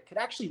structure it could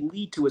actually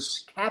lead to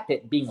his cap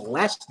hit being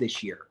less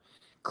this year,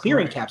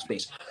 clearing cap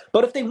space.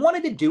 But if they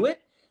wanted to do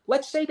it,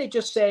 let's say they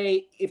just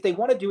say, if they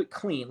want to do it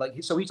clean,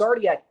 so he's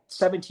already at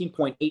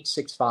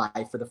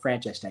 17.865 for the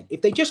franchise tag.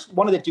 If they just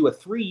wanted to do a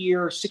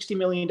 3-year, $60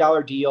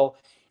 million deal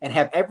and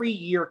have every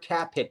year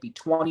cap hit be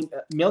 $20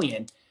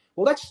 million,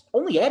 well, that's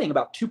only adding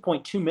about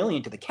 $2.2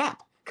 million to the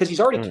cap because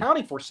he's already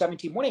counting for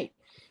 17.8.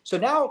 So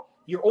now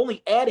you're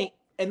only adding,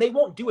 and they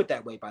won't do it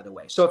that way, by the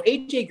way. So if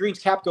AJ Green's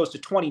cap goes to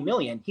 20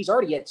 million, he's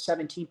already at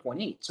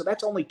 17.8. So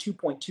that's only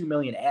 2.2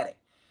 million adding.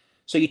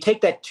 So you take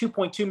that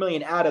 2.2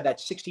 million out of that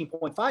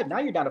 16.5. Now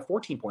you're down to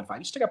 14.5.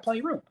 You still got plenty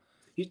of room.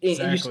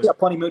 You still got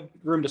plenty of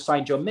room to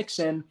sign Joe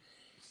Mixon.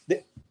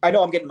 I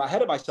know I'm getting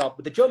ahead of myself,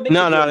 but the Joe Mixon.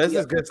 No, this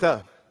is good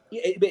stuff.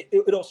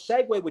 It'll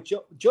segue with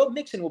Joe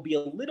Mixon will be a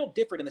little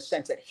different in the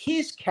sense that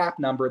his cap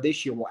number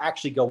this year will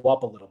actually go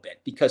up a little bit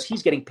because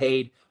he's getting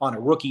paid on a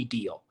rookie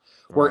deal.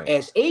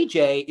 Whereas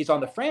AJ is on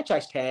the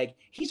franchise tag,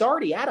 he's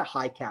already at a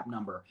high cap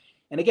number.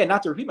 And again,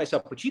 not to repeat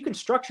myself, but you can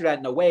structure that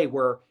in a way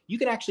where you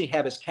can actually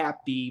have his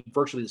cap be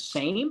virtually the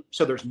same,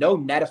 so there's no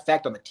net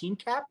effect on the team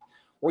cap,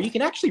 or you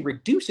can actually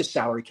reduce his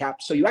salary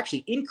cap, so you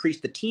actually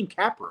increase the team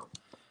cap room,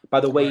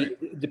 by the way,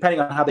 depending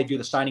on how they do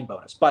the signing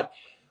bonus. But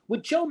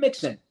with Joe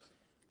Mixon,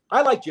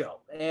 I like Joe,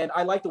 and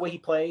I like the way he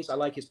plays. I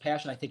like his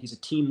passion. I think he's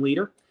a team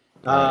leader.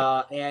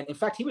 And in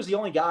fact, he was the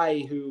only guy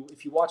who,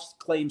 if you watch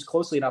claims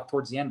closely enough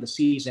towards the end of the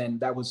season,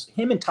 that was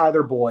him and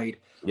Tyler Boyd.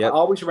 Yep. I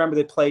always remember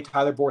the play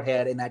Tyler Boyd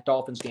had in that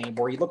Dolphins game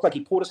where he looked like he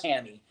pulled his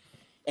hammy.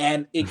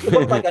 And it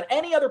looked like on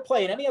any other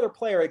play and any other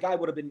player, a guy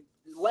would have been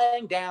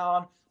laying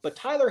down. But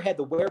Tyler had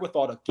the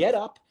wherewithal to get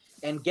up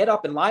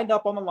and lined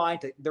up on the line.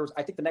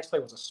 I think the next play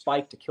was a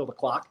spike to kill the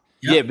clock.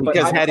 Yeah,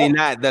 because had he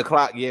not, the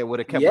clock, would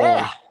have kept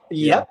going.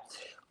 Yep.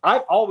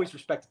 I've always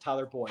respected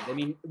Tyler Boyd. I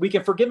mean, we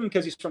can forgive him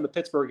because he's from the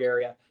Pittsburgh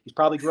area. He's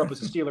probably grew up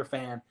as a Steeler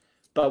fan,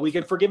 but we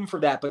can forgive him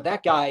for that. But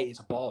that guy is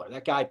a baller.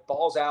 That guy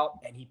balls out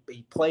and he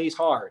plays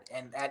hard.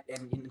 And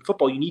in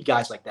football, you need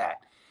guys like that.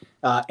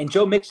 And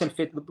Joe Mixon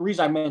the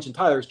reason I mentioned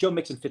Tyler is Joe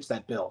Mixon fits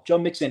that bill. Joe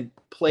Mixon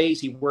plays.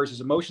 He wears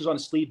his emotions on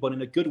his sleeve, but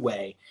in a good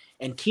way.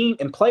 And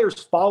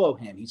players follow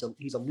him.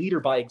 He's a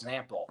leader by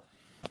example.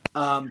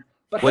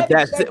 But with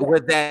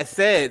that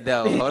said,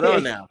 though, hold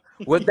on now.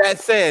 With that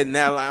said,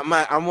 now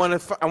I want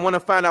to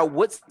find out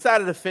what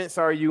side of the fence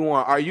are you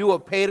on? Are you a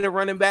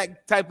pay-to-running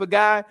back type of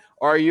guy,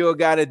 or are you a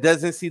guy that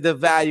doesn't see the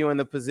value in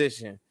the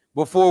position?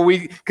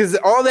 Because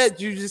all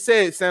that you just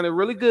said sounded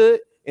really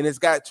good, and it's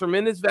got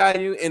tremendous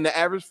value, and the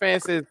average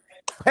fan says,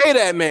 "Pay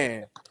that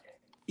man."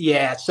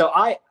 Yeah. So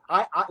I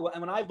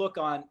when I look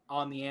on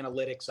the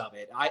analytics of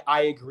it,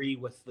 I agree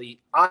with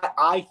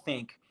I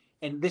think,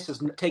 and this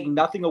is taking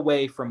nothing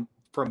away from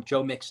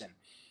Joe Mixon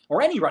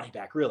or any running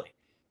back really.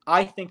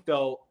 I think,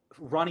 though,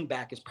 running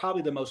back is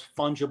probably the most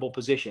fungible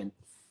position,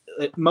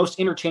 most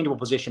interchangeable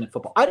position in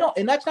football.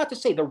 And that's not to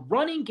say the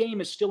running game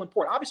is still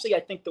important. Obviously,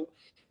 I think the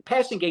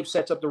passing game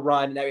sets up the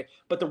run,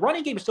 but the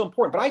running game is still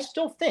important. But I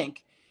still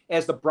think,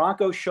 as the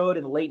Broncos showed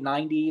in the late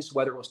 90s,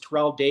 whether it was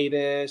Terrell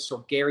Davis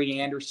or Gary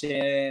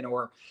Anderson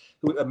or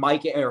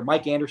Mike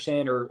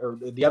Anderson or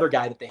the other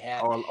guy that they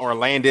had, or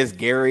Landis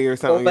Gary or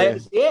something.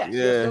 Yeah.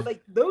 So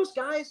like those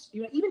guys,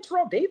 even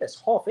Terrell Davis,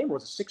 Hall of Famer,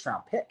 was a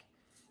 6th-round pick.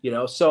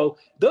 So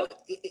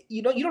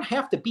you don't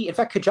have to be. In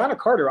fact, Kajana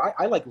Carter,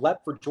 I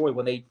leapt for joy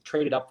when they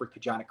traded up for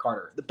Kajana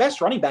Carter. The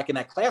best running back in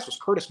that class was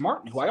Curtis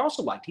Martin, who I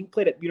also liked. He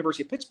played at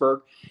University of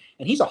Pittsburgh,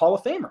 and he's a Hall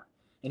of Famer.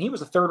 And he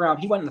was a 3rd round.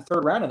 He went in the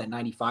 3rd round in that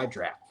 95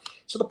 draft.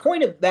 So the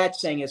point of that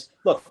saying is,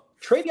 look,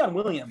 Travion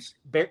Williams.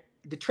 Did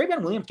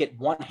Travion Williams get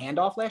one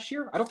handoff last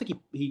year? I don't think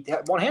he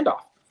had one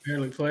handoff.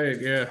 Barely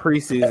played, yeah.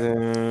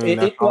 Preseason.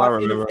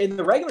 In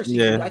the regular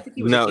season, I think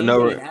he was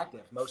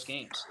inactive most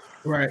games.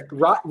 Right.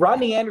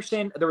 Rodney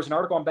Anderson, there was an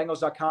article on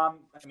Bengals.com.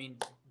 I mean,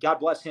 God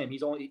bless him.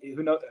 He's only,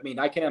 who knows? I mean,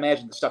 I can't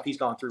imagine the stuff he's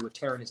gone through with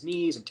tearing his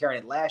knees and tearing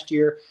it last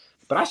year.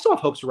 But I still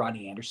have hopes for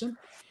Rodney Anderson.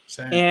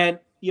 Same. And,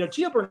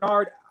 Gio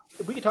Bernard,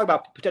 we can talk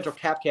about potential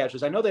cap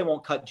casualties. I know they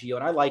won't cut Gio,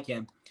 and I like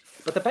him.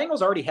 But the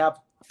Bengals already have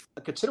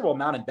a considerable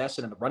amount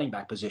invested in the running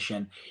back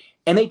position.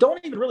 And they don't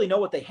even really know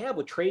what they have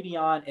with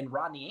Travion and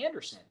Rodney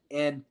Anderson.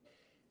 And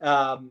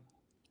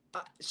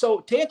so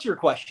to answer your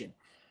question,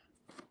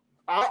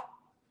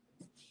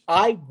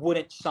 I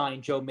wouldn't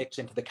sign Joe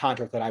Mixon to the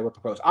contract that I would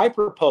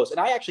propose. And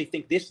I actually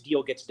think this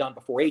deal gets done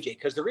before AJ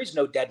because there is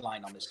no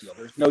deadline on this deal.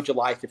 There's no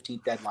July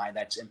 15th deadline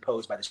that's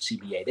imposed by the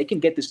CBA. They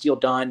can get this deal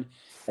done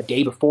a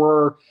day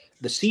before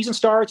the season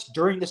starts,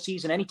 during the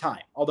season,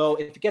 anytime. Although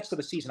if it gets to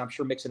the season, I'm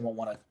sure Mixon won't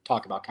want to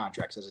talk about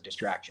contracts as a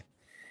distraction.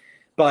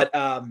 But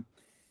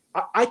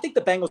I think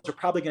the Bengals are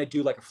probably going to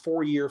do like a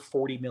 4-year,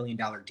 $40 million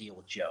deal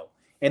with Joe.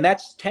 And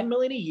that's $10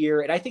 million a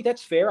year. And I think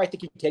that's fair. I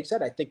think he takes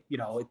that. I think,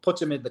 it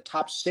puts him in the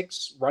top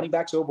 6 running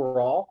backs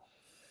overall.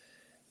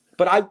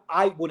 But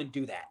I wouldn't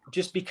do that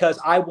just because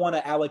I want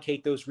to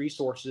allocate those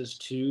resources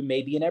to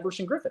maybe an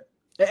Everson Griffin.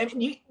 I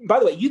mean, by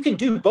the way, you can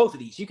do both of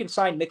these. You can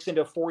sign Mixon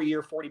to a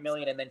 4-year, $40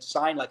 million, and then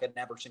sign like an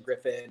Everson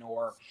Griffin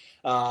or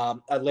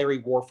a Larry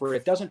Warford.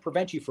 It doesn't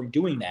prevent you from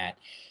doing that.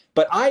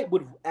 But I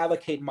would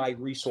allocate my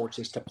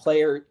resources to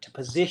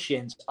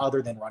positions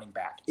other than running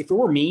back. If it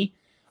were me,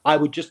 I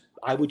would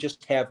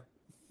just have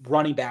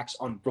running backs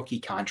on rookie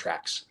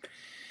contracts.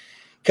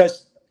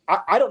 Because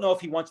I don't know if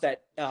he wants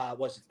that.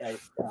 What's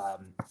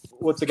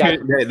the guy?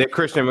 The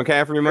Christian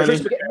McCaffrey money.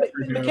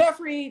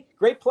 McCaffrey,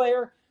 great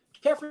player.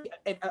 McCaffrey,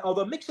 and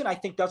although Mixon, I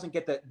think, doesn't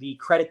get the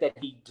credit that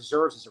he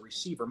deserves as a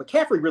receiver,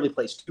 McCaffrey really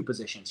plays 2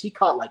 positions. He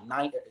caught like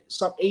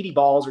 80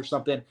 balls or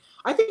something.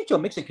 I think Joe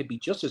Mixon could be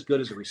just as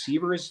good as a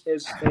receiver as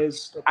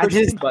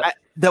Christian.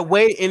 The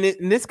way,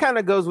 and this kind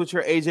of goes with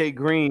your AJ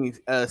Green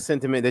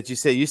sentiment that you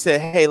said. You said,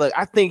 hey, look,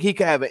 I think he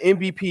could have an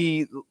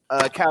MVP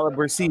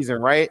caliber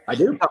season, right? I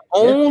do.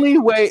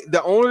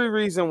 The only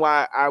reason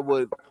why I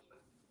would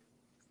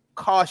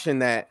caution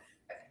that,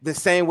 the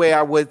same way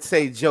I would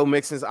say Joe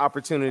Mixon's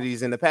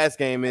opportunities in the pass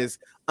game is,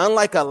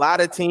 unlike a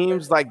lot of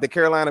teams like the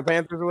Carolina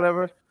Panthers or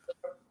whatever,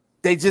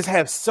 they just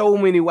have so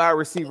many wide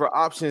receiver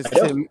options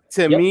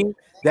to me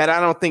that I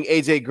don't think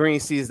AJ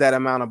Green sees that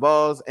amount of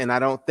balls, and I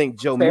don't think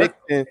Joe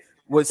Mixon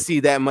would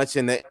see that much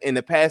in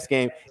the pass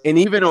game. And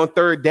even on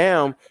third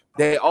down,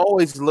 they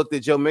always looked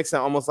at Joe Mixon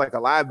almost like a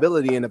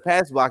liability in the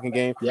pass blocking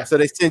game. Yeah. So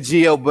they sent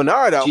Gio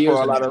Bernard out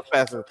for a lot of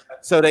passes.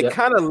 So they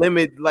kind of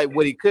limit like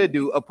what he could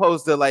do,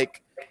 opposed to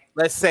like,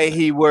 let's say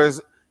he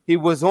was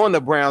on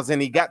the Browns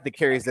and he got the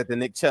carries that the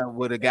Nick Chubb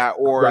would have got,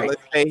 or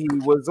let's say he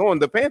was on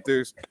the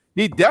Panthers,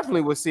 he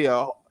definitely would see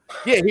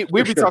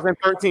we'd be talking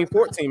 13,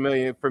 14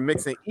 million for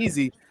Mixon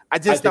easy. I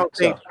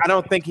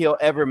don't think he'll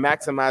ever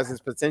maximize his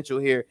potential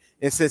here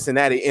in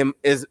Cincinnati,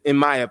 in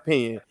my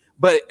opinion.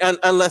 But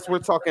unless we're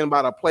talking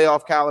about a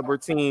playoff caliber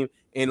team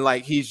and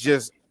like he's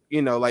just,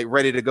 like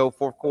ready to go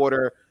fourth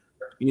quarter,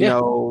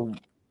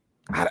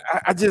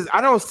 I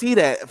don't see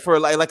that for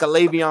like a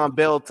Le'Veon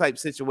Bell type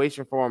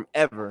situation for him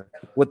ever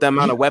with the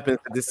amount of weapons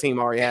that this team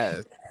already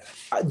has.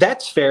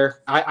 That's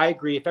fair. I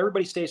agree. If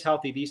everybody stays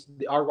healthy,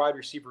 our wide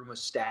receiver room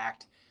was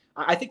stacked.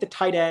 I think the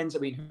tight ends, I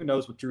mean, who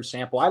knows with Drew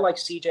Sample? I like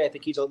CJ. I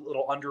think he's a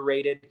little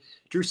underrated.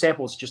 Drew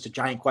Sample is just a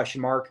giant question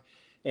mark.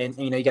 And,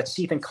 you got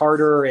Sethan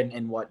Carter and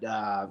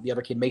the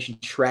other kid, Mason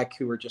Shrek,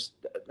 who are just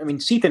 – I mean,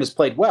 Sethan has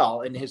played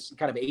well in his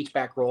kind of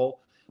H-back role,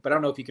 but I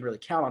don't know if you can really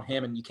count on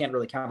him, and you can't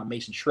really count on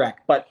Mason Shrek.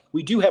 But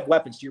we do have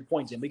weapons, to your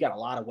point, Zim. We got a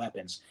lot of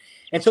weapons.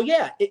 And so,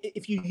 yeah,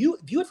 if you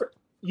view it for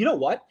 – you know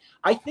what?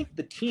 I think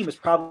the team is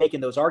probably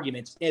making those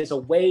arguments as a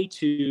way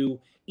to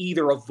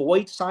either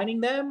avoid signing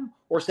them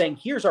or saying,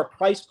 here's our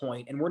price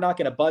point, and we're not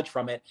going to budge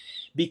from it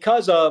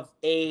because of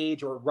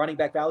age or running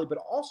back value. But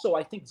also,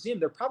 I think, Zim,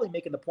 they're probably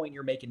making the point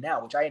you're making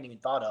now, which I hadn't even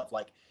thought of.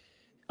 Like,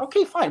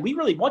 okay, fine, we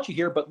really want you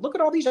here, but look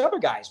at all these other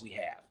guys we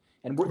have.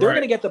 And they're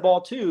going to get the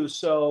ball too,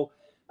 so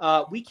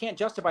we can't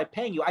justify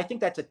paying you. I think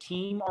that's a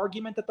team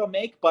argument that they'll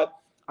make, but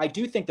I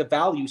do think the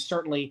value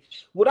certainly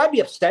 – would I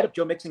be upset if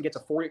Joe Mixon gets a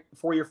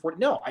four-year 40?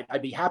 No,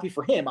 I'd be happy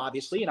for him,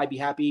 obviously, and I'd be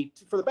happy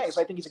for the Bengals.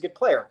 I think he's a good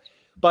player.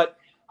 But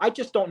I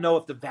just don't know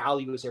if the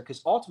value is there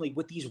because ultimately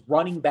with these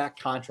running back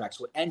contracts,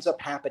 what ends up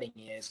happening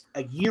is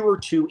a year or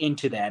two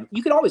into them,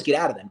 you can always get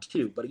out of them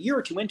too, but a year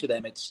or two into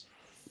them, it's,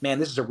 man,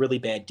 this is a really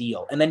bad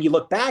deal. And then you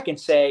look back and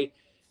say,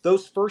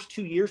 those first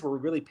 2 years where we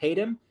really paid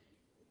him,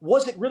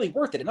 was it really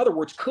worth it? In other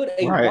words, could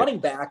a running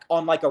back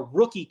on like a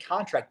rookie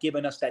contract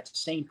given us that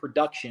same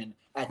production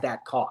at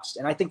that cost?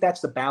 And I think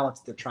that's the balance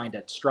they're trying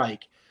to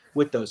strike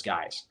with those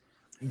guys.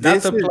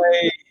 Not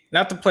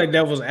to play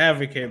devil's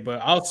advocate,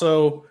 but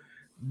also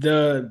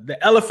the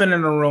elephant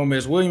in the room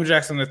is William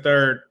Jackson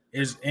III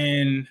is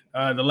in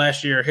the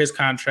last year of his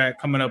contract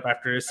coming up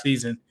after this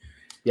season.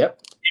 Yep.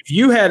 If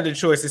you had the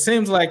choice, it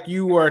seems like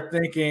you are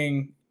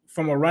thinking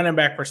from a running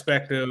back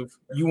perspective,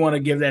 you want to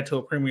give that to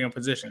a premium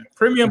position.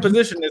 Premium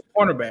position is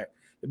cornerback.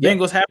 The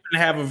Bengals happen to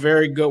have a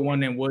very good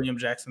one in William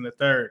Jackson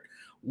III.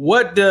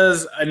 What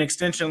does an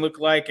extension look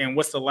like, and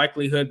what's the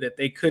likelihood that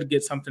they could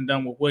get something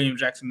done with William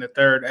Jackson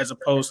III as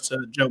opposed to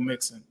Joe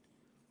Mixon?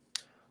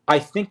 I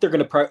think they're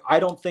going to. I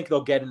don't think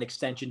they'll get an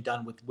extension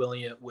done with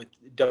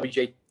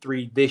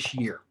WJ3 this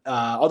year.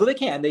 Although they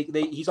can.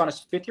 He's on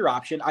his 5th-year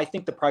option. I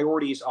think the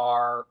priorities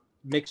are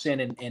Mixon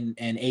and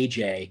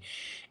AJ,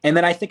 and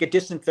then I think a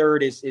distant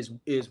third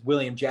is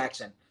William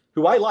Jackson,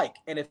 who I like.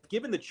 And if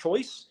given the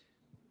choice,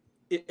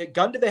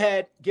 gun to the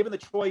head, given the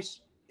choice,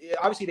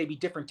 obviously they'd be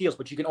different deals,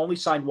 but you can only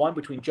sign one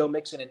between Joe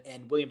Mixon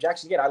and William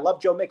Jackson. Again, I love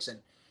Joe Mixon,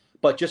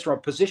 but just from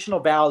a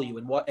positional value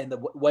and the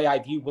way I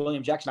view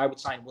William Jackson, I would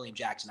sign William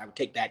Jackson. I would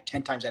take that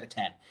 10 times out of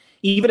 10.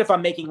 Even if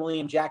I'm making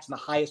William Jackson the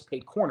highest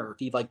paid corner, if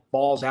he like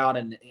balls out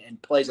and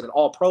plays at an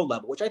all-pro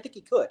level, which I think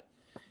he could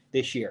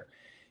this year,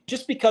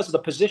 just because of the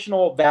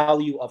positional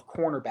value of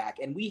cornerback.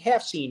 And we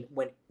have seen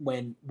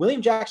when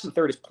William Jackson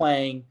III is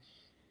playing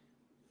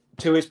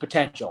to his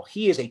potential,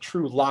 he is a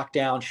true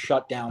lockdown,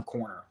 shutdown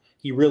corner.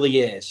 He really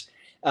is.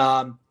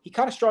 He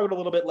kind of struggled a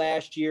little bit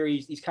last year.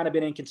 He's kind of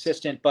been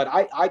inconsistent, but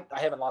I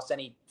haven't lost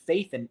any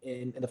faith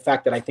in the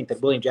fact that I think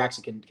that William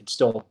Jackson can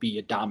still be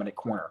a dominant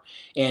corner.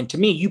 And to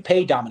me, you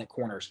pay dominant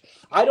corners.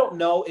 I don't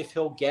know if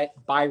he'll get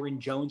Byron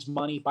Jones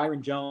money.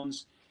 Byron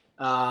Jones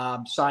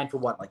signed for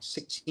what, like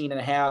 16 and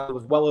a half. It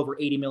was well over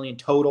 80 million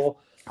total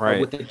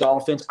with the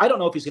Dolphins. I don't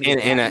know if he's going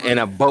to get in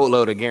a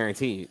boatload of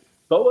guaranteed.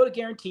 Boatload of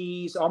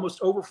guarantees, almost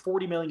over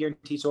 40 million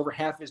guarantees. So over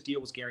half his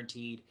deal was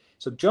guaranteed.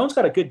 So Jones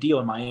got a good deal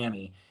in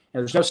Miami. And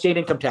there's no state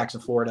income tax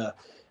in Florida,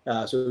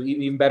 so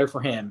even better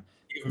for him.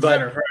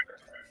 But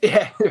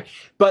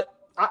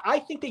I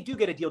think they do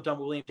get a deal done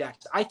with William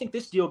Jackson. I think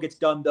this deal gets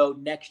done, though,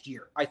 next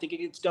year. I think it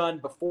gets done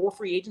before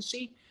free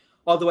agency,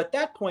 although at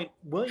that point,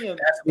 William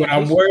 – That's what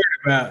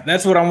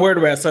I'm worried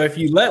about. So if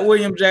you let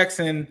William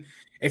Jackson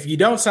 – if you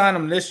don't sign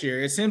him this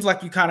year, it seems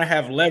like you kind of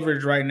have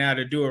leverage right now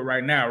to do it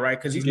right now, right?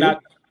 Because he's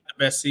not the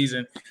best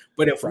season.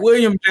 But if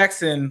William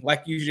Jackson,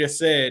 like you just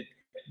said,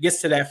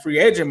 gets to that free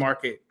agent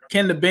market,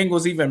 can the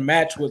Bengals even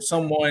match what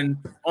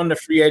someone on the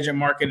free agent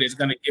market is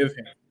going to give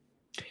him?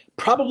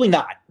 Probably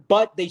not,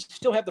 but they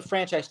still have the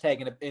franchise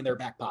tag in their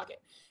back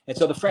pocket. And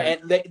so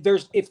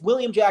if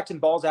William Jackson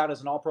balls out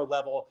as an all-pro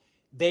level,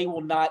 they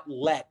will not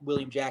let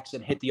William Jackson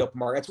hit the open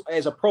market.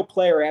 As a pro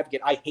player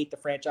advocate, I hate the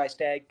franchise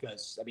tag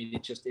because, I mean,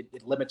 it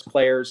limits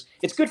players.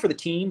 It's good for the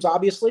teams,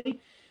 obviously,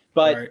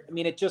 But Right. I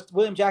mean,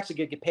 William Jackson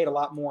could get paid a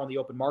lot more on the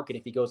open market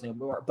if he goes in the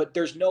open market. But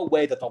there's no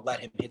way that they'll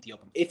let him hit the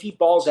open. If he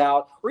balls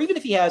out, or even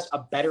if he has a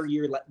better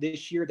year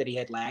this year than he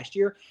had last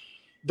year,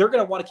 they're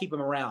going to want to keep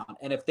him around.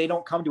 And if they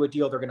don't come to a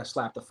deal, they're going to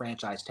slap the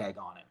franchise tag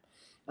on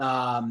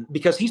him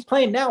because he's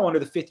playing now under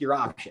the 5th-year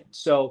option.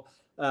 So,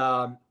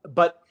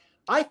 but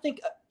I think,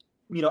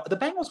 the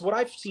Bengals, what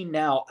I've seen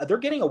now, they're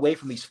getting away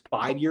from these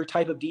 5-year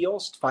type of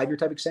deals, 5-year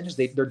type extensions.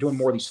 They're doing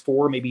more of these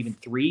 4, maybe even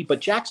 3. But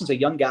Jackson's a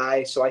young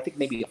guy, so I think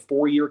maybe a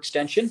 4-year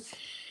extension.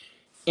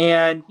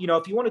 And,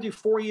 if you want to do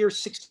 4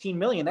 years, $16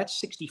 million, that's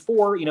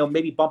 64,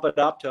 maybe bump it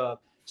up to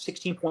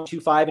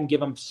 16.25 and give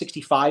them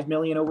 $65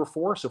 million over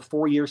 4. So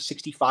 4 years,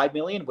 $65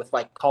 million with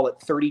call it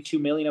 $32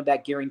 million of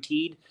that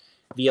guaranteed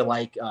via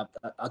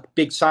a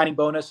big signing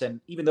bonus. And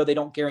even though they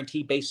don't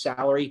guarantee base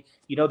salary,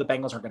 the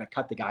Bengals are going to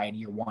cut the guy in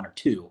year 1 or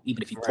 2,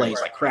 even if he plays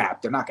like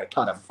crap, they're not going to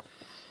cut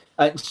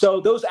him.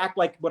 So those act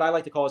like what I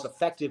like to call as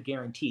effective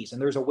guarantees.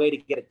 And there's a way to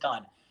get it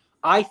done.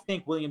 I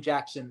think William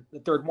Jackson, the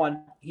third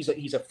one,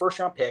 he's a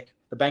first-round pick.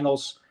 The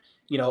Bengals,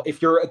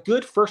 if you're a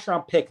good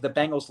first-round pick, the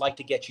Bengals like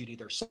to get you to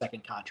their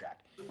second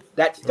contract.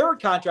 That third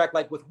contract,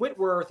 like with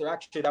Whitworth, or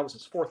actually that was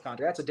his 4th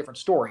contract, that's a different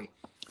story.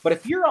 But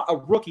if you're a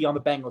rookie on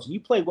the Bengals and you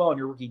play well in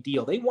your rookie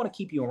deal, they want to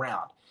keep you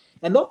around.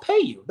 And they'll pay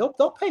you.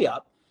 They'll pay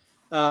up.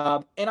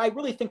 And I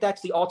really think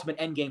that's the ultimate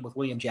end game with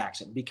William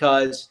Jackson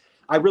because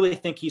I really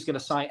think he's going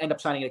to end up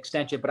signing an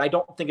extension, but I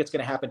don't think it's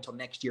going to happen until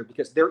next year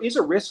because there is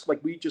a risk, like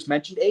we just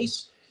mentioned,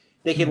 Ace,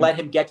 they can let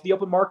him get to the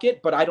open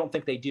market, but I don't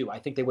think they do. I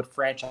think they would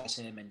franchise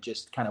him and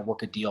just kind of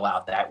work a deal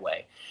out that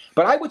way.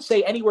 But I would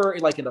say anywhere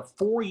like in the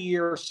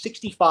 4-year,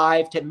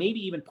 65 to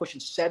maybe even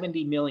pushing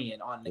 $70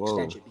 million on an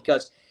extension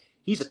because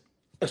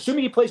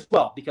assuming he plays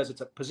well, because it's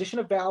a position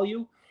of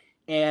value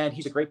and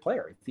he's a great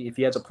player if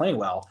he ends up playing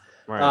well.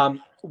 Right.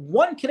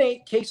 One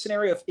case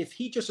scenario, if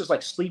he just is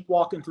like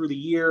sleepwalking through the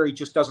year, he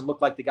just doesn't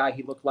look like the guy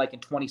he looked like in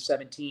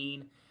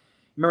 2017.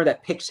 Remember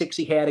that pick 6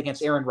 he had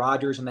against Aaron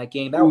Rodgers in that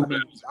game?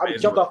 I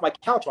jumped off my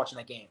couch watching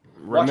that game.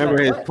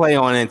 Remember his play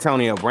on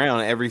Antonio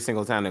Brown every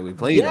single time that we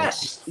played.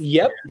 Yes.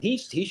 Yep. He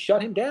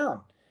shut him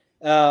down.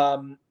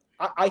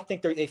 I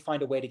think they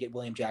find a way to get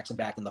William Jackson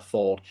back in the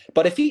fold.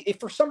 But if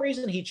for some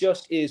reason he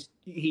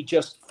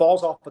just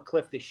falls off a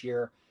cliff this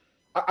year,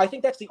 I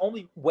think that's the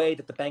only way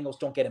that the Bengals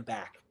don't get him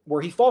back.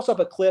 Where he falls off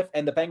a cliff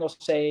and the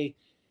Bengals say,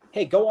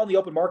 hey, go on the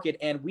open market,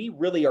 and we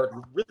really are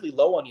really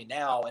low on you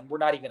now, and we're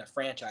not even going to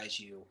franchise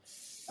you.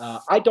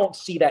 I don't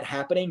see that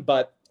happening,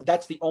 but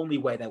that's the only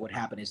way that would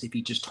happen is if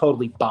he just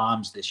totally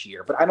bombs this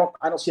year. But I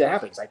don't see that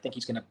happening because I think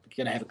he's going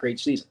to have a great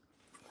season.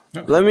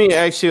 Let me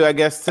ask you, I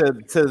guess,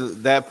 to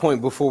that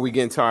point before we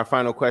get into our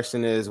final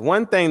question is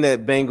one thing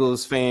that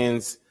Bengals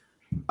fans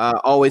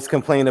always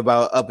complain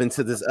about up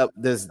into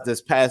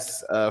this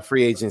past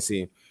free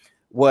agency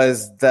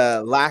was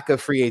the lack of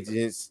free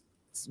agents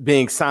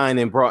being signed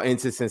and brought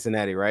into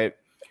Cincinnati, right?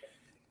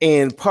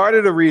 And part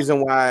of the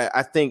reason why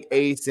I think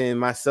Ace and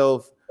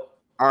myself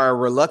are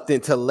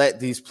reluctant to let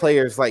these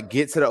players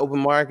get to the open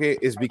market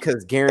is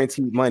because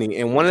guaranteed money.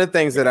 And one of the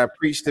things that I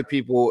preach to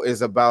people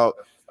is about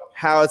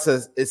how it's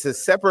a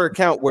separate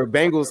account where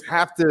Bengals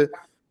have to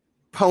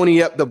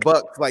pony up the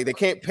bucks. Like they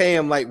can't pay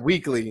them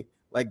weekly.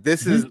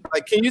 This is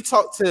can you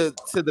talk to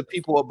the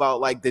people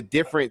about the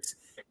difference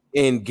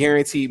in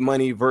guaranteed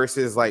money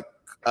versus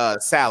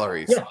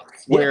salaries? Yeah.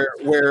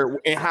 Where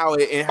and how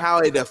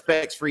it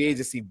affects free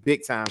agency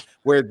big time.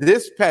 Where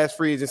this past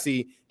free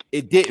agency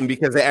it didn't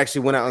because they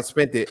actually went out and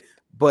spent it.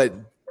 But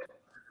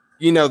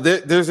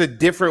there's a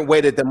different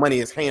way that the money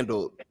is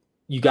handled.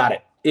 You got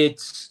it.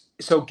 It's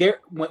so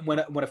when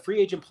a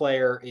free agent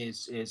player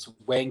is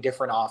weighing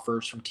different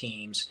offers from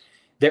teams,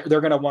 they're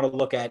going to want to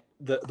look at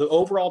the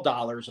overall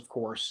dollars, of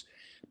course,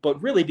 but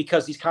really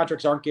because these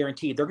contracts aren't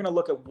guaranteed, they're going to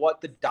look at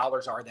what the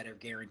dollars are that are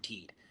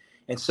guaranteed.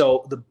 And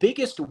so the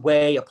biggest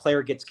way a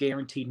player gets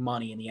guaranteed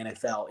money in the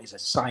NFL is a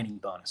signing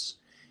bonus.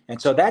 And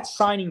so that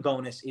signing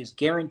bonus is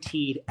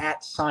guaranteed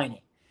at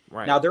signing.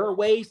 Right. Now, there are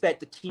ways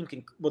that the team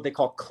can, what they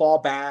call claw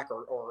back,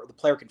 or the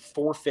player can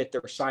forfeit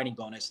their signing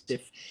bonus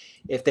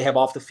if they have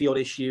off the field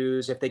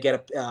issues, if they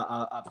get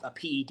a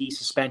PED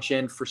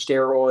suspension for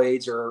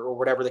steroids or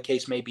whatever the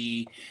case may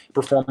be,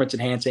 performance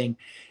enhancing.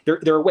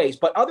 There are ways.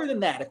 But other than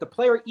that,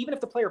 even if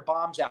the player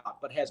bombs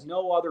out but has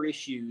no other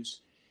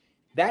issues,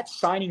 that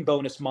signing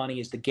bonus money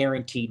is the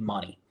guaranteed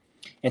money.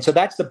 And so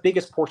that's the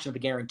biggest portion of the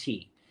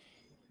guarantee.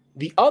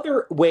 The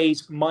other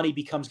ways money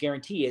becomes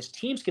guaranteed is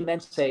teams can then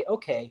say,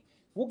 okay,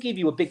 we'll give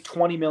you a big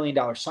 $20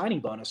 million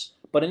signing bonus.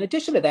 But in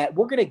addition to that,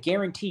 we're going to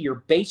guarantee your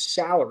base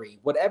salary,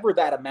 whatever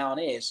that amount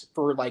is,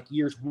 for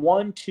years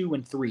 1, 2,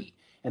 and 3.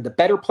 And the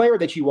better player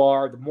that you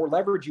are, the more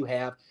leverage you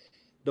have,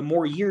 the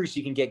more years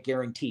you can get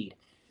guaranteed.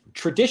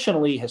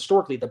 Traditionally,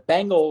 historically, the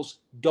Bengals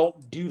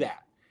don't do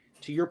that.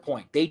 To your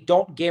point, they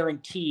don't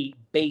guarantee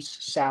base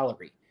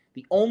salary.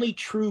 The only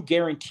true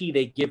guarantee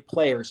they give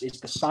players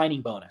is the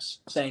signing bonus,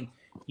 saying,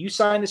 you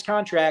sign this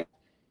contract,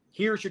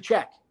 here's your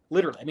check.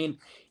 Literally. I mean,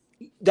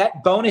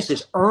 that bonus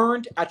is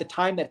earned at the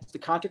time that the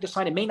contract is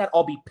signed. It may not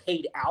all be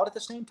paid out at the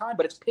same time,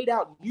 but it's paid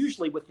out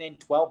usually within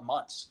 12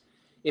 months.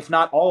 if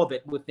not all of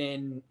it,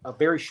 within a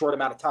very short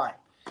amount of time.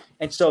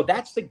 And so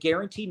that's the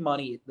guaranteed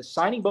money. The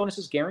signing bonus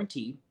is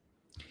guaranteed.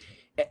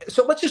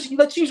 So let's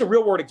use a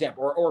real world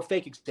example or a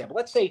fake example.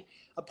 Let's say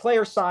a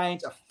player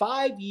signs a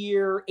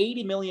 5-year,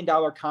 $80 million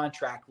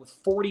contract with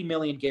 $40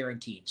 million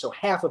guaranteed. So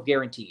half of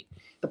guaranteed.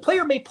 The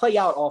player may play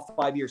out all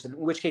 5 years, in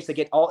which case they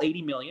get all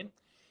 $80 million.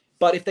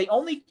 But if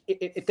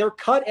they're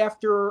cut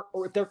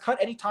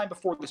any time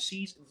before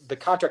the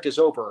contract is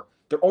over,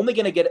 they're only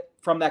going to get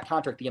from that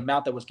contract the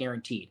amount that was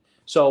guaranteed.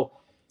 So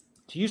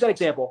to use that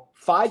example,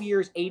 5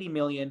 years, $80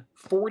 million,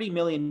 $40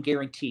 million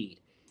guaranteed.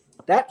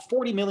 That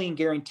 $40 million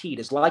guaranteed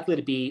is likely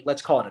to be,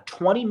 let's call it a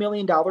 $20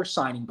 million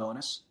signing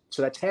bonus.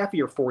 So that's half of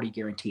your 40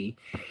 guarantee.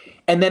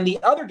 And then the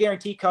other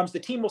guarantee comes, the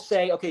team will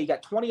say, okay, you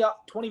got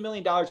 $20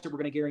 million that we're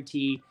going to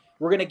guarantee.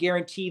 We're going to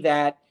guarantee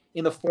that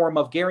in the form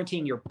of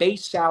guaranteeing your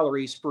base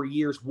salaries for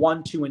years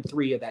 1, 2, and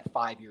 3 of that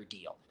 5-year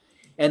deal.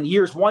 And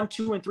years 1,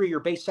 2, and 3, your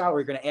base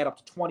salary are going to add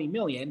up to $20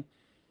 million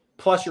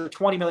plus your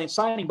 $20 million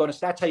signing bonus.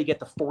 That's how you get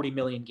the $40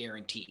 million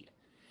guaranteed.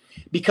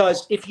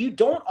 Because if you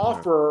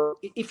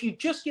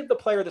just give the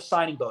player the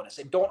signing bonus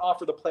and don't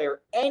offer the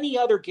player any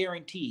other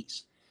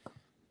guarantees,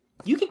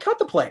 you can cut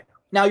the player.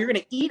 Now you're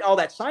going to eat all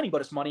that signing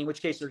bonus money, in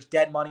which case there's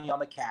dead money on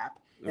the cap.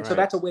 And so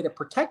that's a way to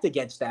protect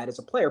against that as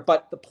a player.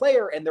 But the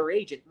player and their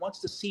agent wants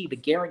to see the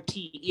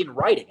guarantee in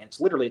writing. And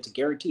it's a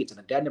guarantee. It's an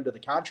addendum to the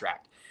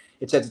contract.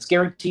 It says it's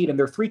guaranteed. And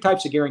there are 3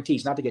 types of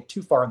guarantees, not to get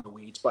too far in the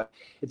weeds, but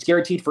it's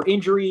guaranteed for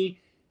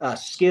injury,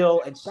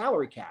 skill, and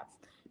salary cap.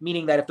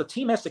 Meaning that if the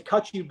team has to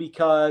cut you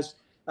because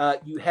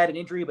you had an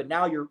injury, but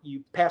now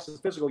you passed the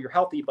physical, you're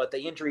healthy, but the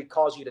injury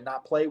caused you to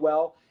not play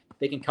well,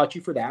 they can cut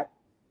you for that.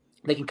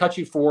 They can cut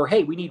you for,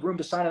 hey, we need room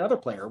to sign another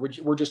player.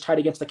 We're just tight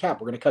against the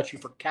cap. We're going to cut you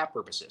for cap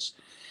purposes.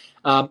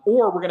 Or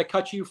we're going to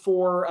cut you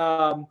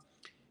for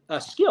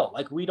skill.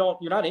 Like you're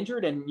not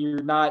injured and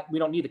we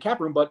don't need the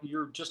cap room, but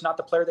you're just not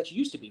the player that you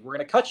used to be. We're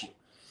going to cut you.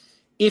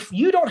 If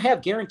you don't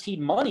have guaranteed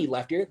money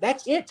left here,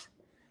 that's it.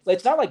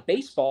 It's not like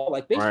baseball.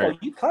 Like baseball,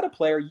 You cut a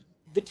player,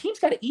 the team's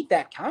got to eat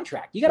that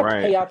contract. You got to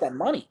pay out that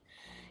money.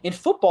 In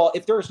football,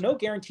 if there's no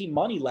guaranteed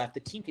money left, the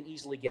team can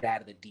easily get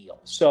out of the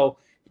deal. So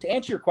to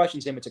answer your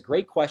question, Zim, it's a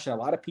great question. A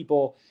lot of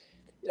people,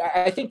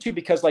 I think too,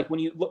 because like when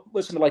you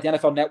listen to like the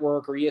NFL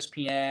Network or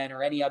ESPN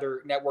or any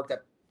other network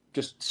that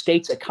just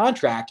states a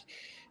contract,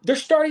 they're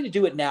starting to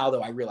do it now,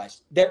 though, I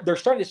realize. They're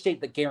starting to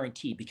state the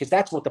guarantee because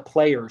that's what the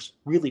players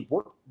really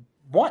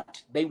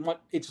want. They want,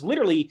 it's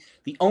literally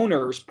the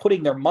owners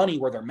putting their money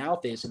where their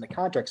mouth is in the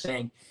contract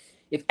saying,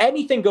 if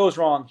anything goes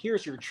wrong,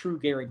 here's your true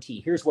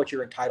guarantee. Here's what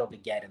you're entitled to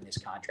get in this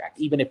contract,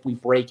 even if we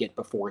break it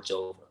before it's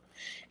over.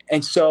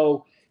 And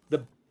so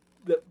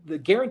the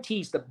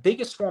guarantees, the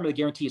biggest form of the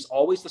guarantee is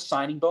always the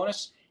signing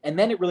bonus. And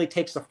then it really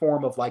takes the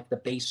form of like the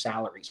base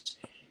salaries.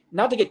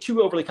 Not to get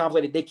too overly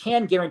complicated, they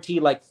can guarantee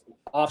like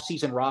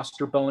off-season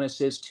roster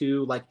bonuses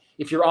too. Like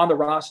if you're on the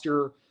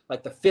roster,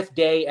 like the 5th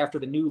day after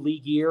the new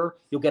league year,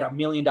 you'll get $1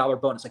 million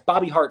bonus. Like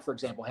Bobby Hart, for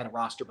example, had a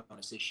roster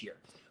bonus this year.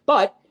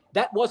 But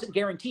that wasn't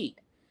guaranteed.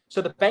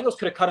 So the Bengals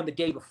could have cut him the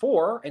day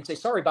before and say,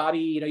 sorry, Bobby,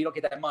 you don't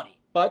get that money.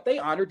 But they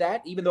honored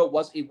that, even though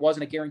it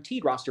wasn't a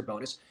guaranteed roster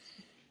bonus.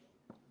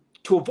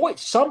 To avoid,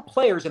 some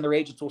players and their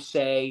agents will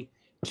say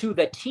to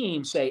the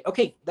team,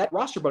 okay, that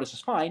roster bonus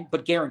is fine,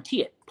 but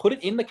guarantee it. Put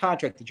it in the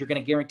contract that you're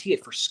going to guarantee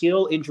it for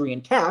skill, injury,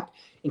 and cap.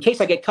 In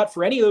case I get cut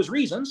for any of those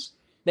reasons,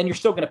 then you're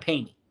still going to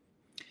pay me.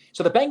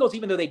 So the Bengals,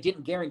 even though they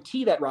didn't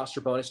guarantee that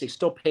roster bonus, they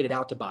still paid it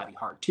out to Bobby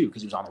Hart too,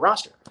 because he was on the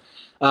roster.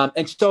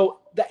 And so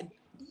that,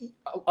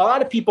 a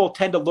lot of people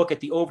tend to look at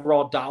the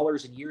overall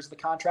dollars and years of the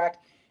contract.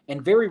 And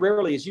very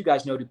rarely, as you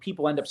guys know, do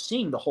people end up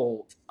seeing the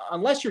whole,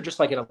 unless you're just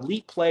like an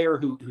elite player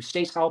who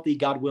stays healthy,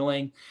 God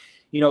willing,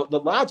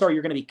 the odds are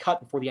you're going to be cut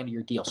before the end of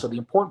your deal. So the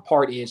important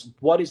part is,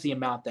 what is the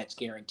amount that's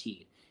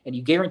guaranteed? And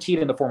you guarantee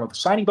it in the form of a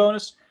signing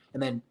bonus,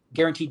 and then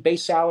guaranteed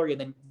base salary, and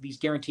then these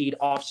guaranteed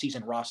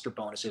off-season roster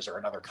bonuses are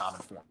another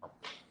common form.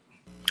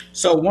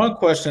 So one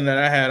question that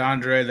I had,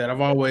 Andre, that I've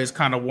always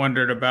kind of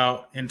wondered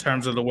about in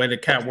terms of the way the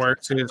cap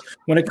works is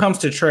when it comes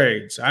to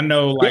trades. I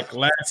know like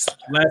last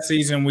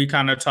season we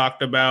kind of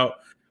talked about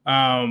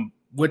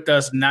with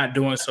us not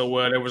doing so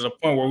well, there was a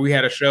point where we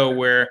had a show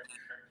where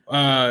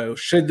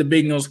should the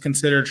Bengals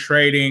consider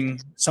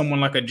trading someone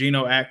like a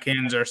Geno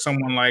Atkins or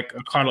someone like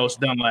a Carlos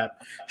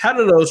Dunlap? How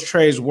do those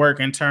trades work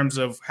in terms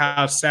of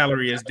how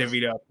salary is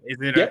divvied up? Is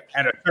it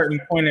at a certain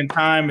point in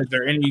time? Is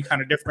there any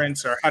kind of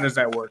difference, or how does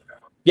that work?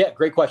 Yeah,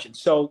 great question.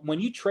 So when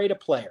you trade a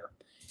player,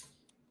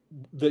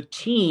 the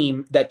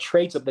team that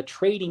trades up, the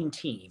trading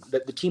team,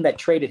 the team that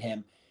traded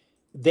him,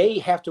 they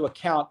have to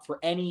account for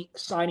any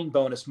signing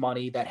bonus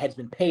money that has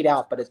been paid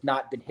out but has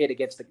not been hit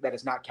against that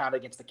is not counted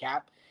against the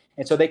cap.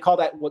 And so they call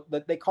that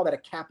a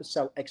cap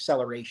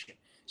acceleration.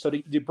 So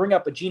to bring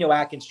up a Geno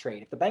Atkins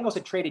trade, if the Bengals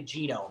had traded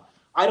Geno,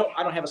 I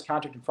don't have his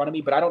contract in front of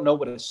me, but I don't know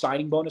what his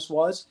signing bonus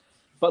was.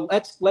 But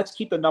let's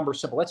keep the number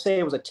simple. Let's say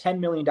it was a $10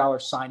 million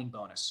signing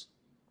bonus.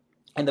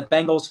 And the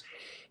Bengals,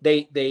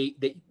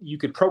 you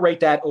could prorate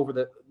that over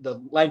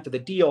the length of the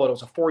deal. It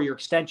was a 4-year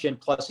extension,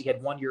 plus he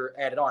had 1 year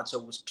added on. So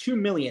it was $2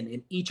 million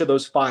in each of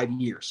those 5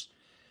 years.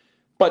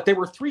 But there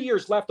were 3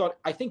 years left on.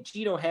 I think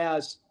Gino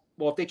has.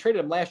 Well, if they traded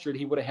him last year,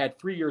 he would have had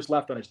 3 years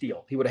left on his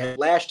deal. He would have had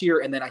last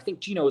year, and then I think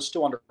Gino is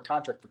still under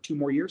contract for 2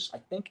 more years, I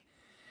think.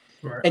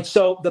 Right. And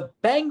so the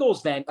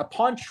Bengals then,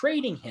 upon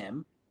trading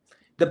him,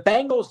 the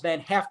Bengals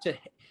then have to.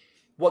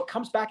 What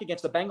comes back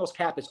against the Bengals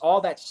cap is all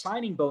that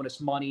signing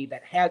bonus money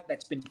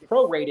that's been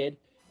prorated,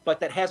 but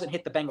that hasn't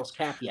hit the Bengals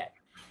cap yet.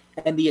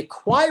 And the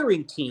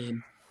acquiring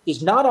team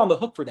is not on the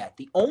hook for that.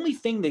 The only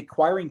thing the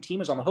acquiring team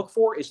is on the hook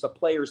for is the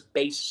player's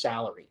base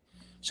salary.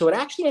 So it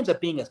actually ends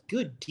up being a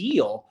good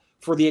deal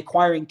for the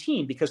acquiring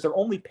team because they're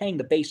only paying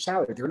the base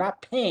salary. They're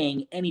not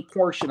paying any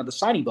portion of the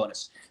signing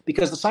bonus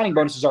because the signing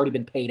bonus has already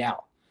been paid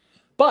out.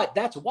 But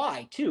that's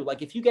why, too.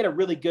 Like, if you get a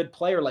really good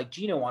player like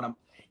Gino on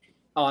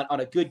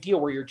a good deal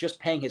where you're just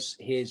paying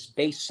his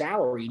base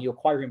salary and you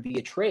acquire him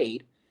via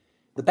trade,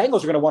 the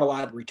Bengals are going to want a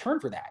lot of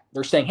return for that.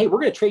 They're saying, hey, we're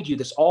going to trade you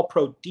this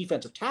all-pro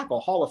defensive tackle,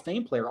 Hall of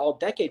Fame player,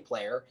 all-decade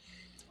player.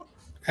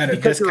 At a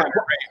discount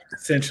rate,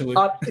 essentially.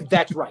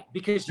 That's right.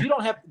 Because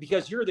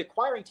you're the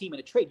acquiring team in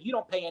a trade, you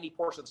don't pay any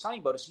portion of the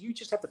signing bonus. You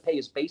just have to pay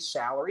his base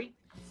salary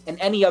and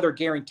any other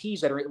guarantees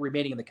that are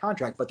remaining in the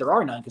contract, but there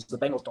are none because the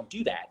Bengals don't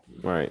do that.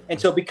 Right. And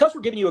so because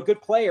we're giving you a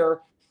good player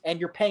and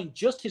you're paying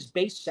just his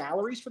base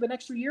salaries for the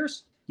next 3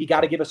 years, you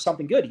got to give us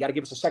something good. You got to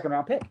give us a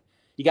second-round pick.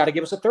 You got to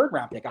give us a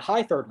third-round pick, a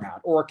high third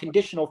round, or a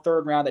conditional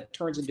third round that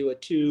turns into a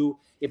 2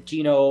 if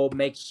Gino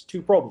makes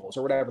 2 Pro Bowls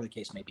or whatever the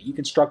case may be. You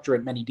can structure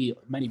it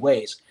many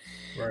ways.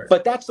 Right.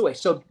 But that's the way.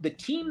 So the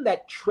team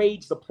that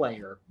trades the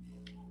player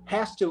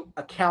has to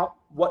account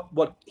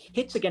what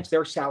hits against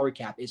their salary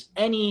cap is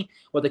any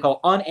what they call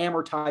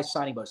unamortized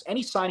signing bonus,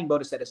 any signing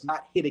bonus that is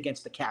not hit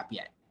against the cap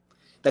yet,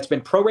 that's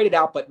been prorated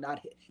out but not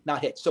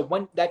hit. So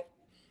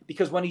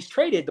because when he's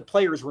traded, the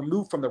player is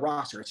removed from the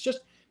roster. It's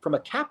just from a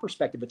cap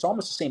perspective, it's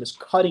almost the same as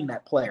cutting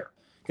that player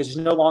because he's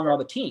no longer on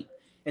the team.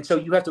 And so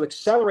you have to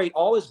accelerate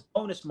all his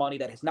bonus money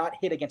that has not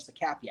hit against the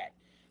cap yet.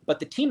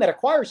 But the team that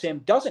acquires him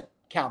doesn't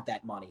count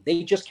that money.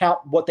 They just count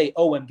what they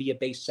owe him via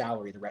base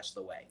salary the rest of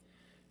the way.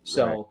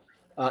 So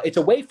it's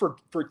a way for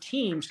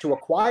teams to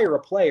acquire a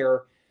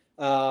player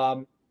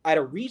at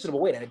a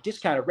reasonable rate, at a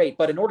discounted rate.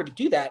 But in order to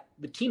do that,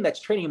 the team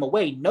that's trading him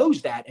away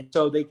knows that. And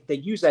so they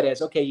use that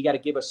as, okay, you got to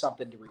give us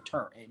something in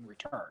return.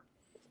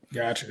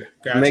 Gotcha.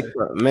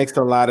 Makes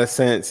a lot of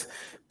sense.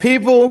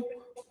 People,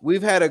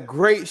 we've had a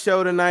great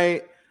show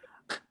tonight.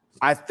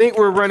 I think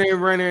we're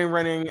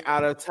running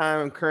out of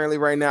time currently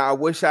right now. I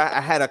wish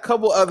I had a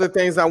couple other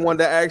things I wanted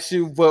to ask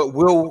you, but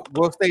we'll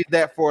save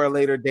that for a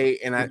later date.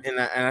 And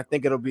I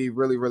think it'll be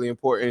really, really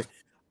important.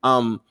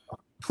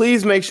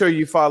 Please make sure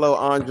you follow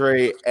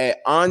Andre at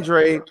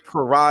Andre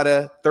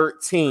Perrotta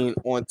 13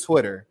 on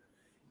Twitter.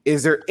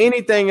 Is there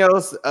anything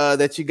else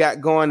that you got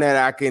going that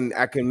I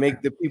can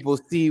make the people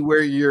see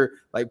where you're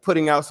like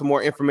putting out some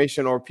more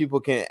information, or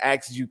people can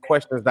ask you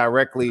questions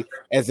directly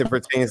as it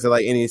pertains to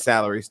like any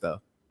salary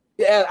stuff?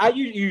 Yeah, I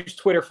use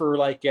Twitter for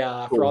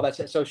for all that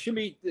stuff. So shoot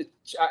me.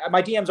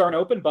 My DMs aren't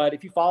open, but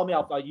if you follow me,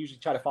 I'll usually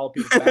try to follow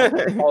people back.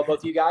 I follow both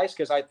of you guys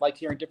because I like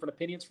hearing different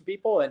opinions from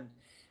people. And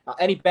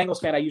any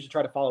Bengals fan, I usually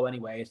try to follow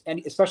anyway,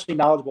 and especially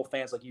knowledgeable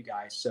fans like you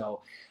guys.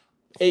 So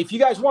if you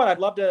guys want, I'd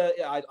love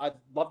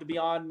to be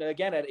on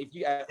again.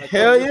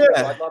 Hell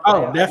yeah!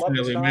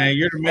 Definitely, man.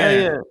 You're the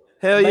man.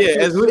 Hell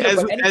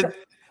yeah!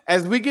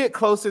 As we get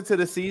closer to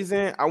the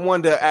season, I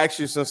wanted to ask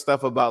you some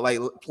stuff about like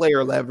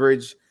player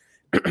leverage.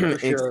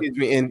 Excuse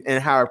me,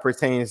 and how it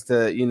pertains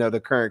to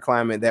the current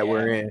climate that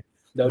we're in.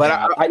 No,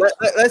 but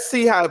let's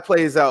see how it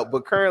plays out.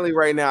 But currently,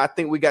 right now, I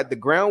think we got the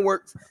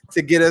groundwork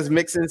to get us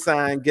Mixon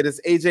signed, get us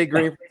AJ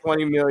Green for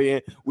 $20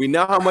 million. We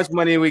know how much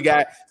money we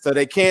got, so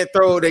they can't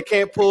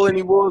pull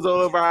any wolves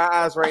all over our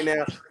eyes right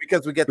now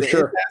because we got the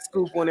inside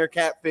scoop on their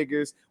cap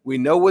figures. We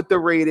know what the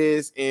rate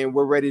is, and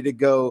we're ready to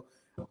go.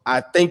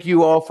 I thank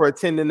you all for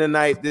attending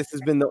tonight. This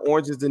has been the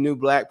Orange is the New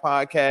Black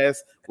podcast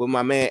with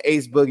my man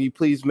Ace Boogie.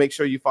 Please make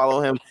sure you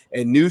follow him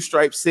at New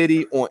Stripe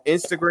City on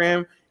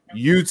Instagram,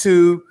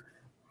 YouTube.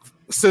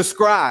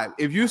 Subscribe.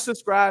 If you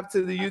subscribe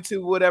to the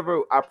YouTube,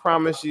 whatever, I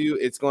promise you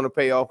it's going to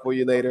pay off for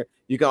you later.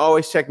 You can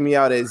always check me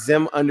out at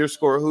Zim_Hude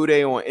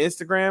on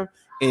Instagram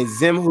and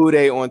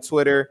Zimhude on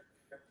Twitter.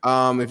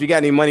 If you got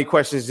any money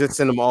questions, just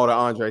send them all to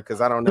Andre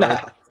because I don't know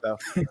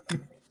stuff.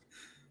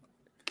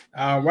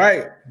 All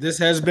right. This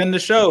has been the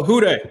show.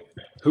 Hude.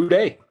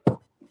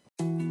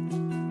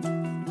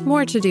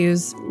 More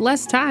to-dos,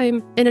 less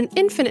time, and an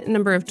infinite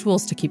number of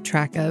tools to keep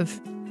track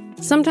of.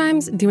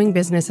 Sometimes doing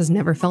business has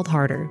never felt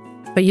harder,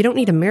 but you don't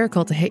need a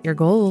miracle to hit your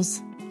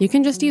goals. You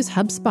can just use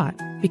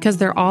HubSpot because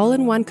their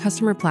all-in-one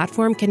customer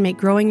platform can make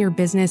growing your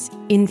business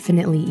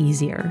infinitely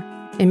easier.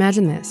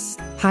 Imagine this: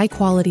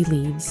 high-quality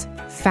leads,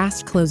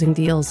 fast closing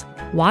deals,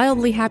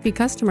 wildly happy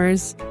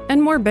customers,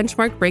 and more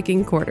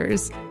benchmark-breaking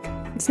quarters.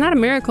 It's not a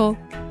miracle,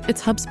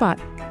 it's HubSpot.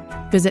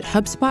 Visit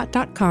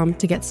HubSpot.com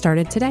to get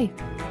started today.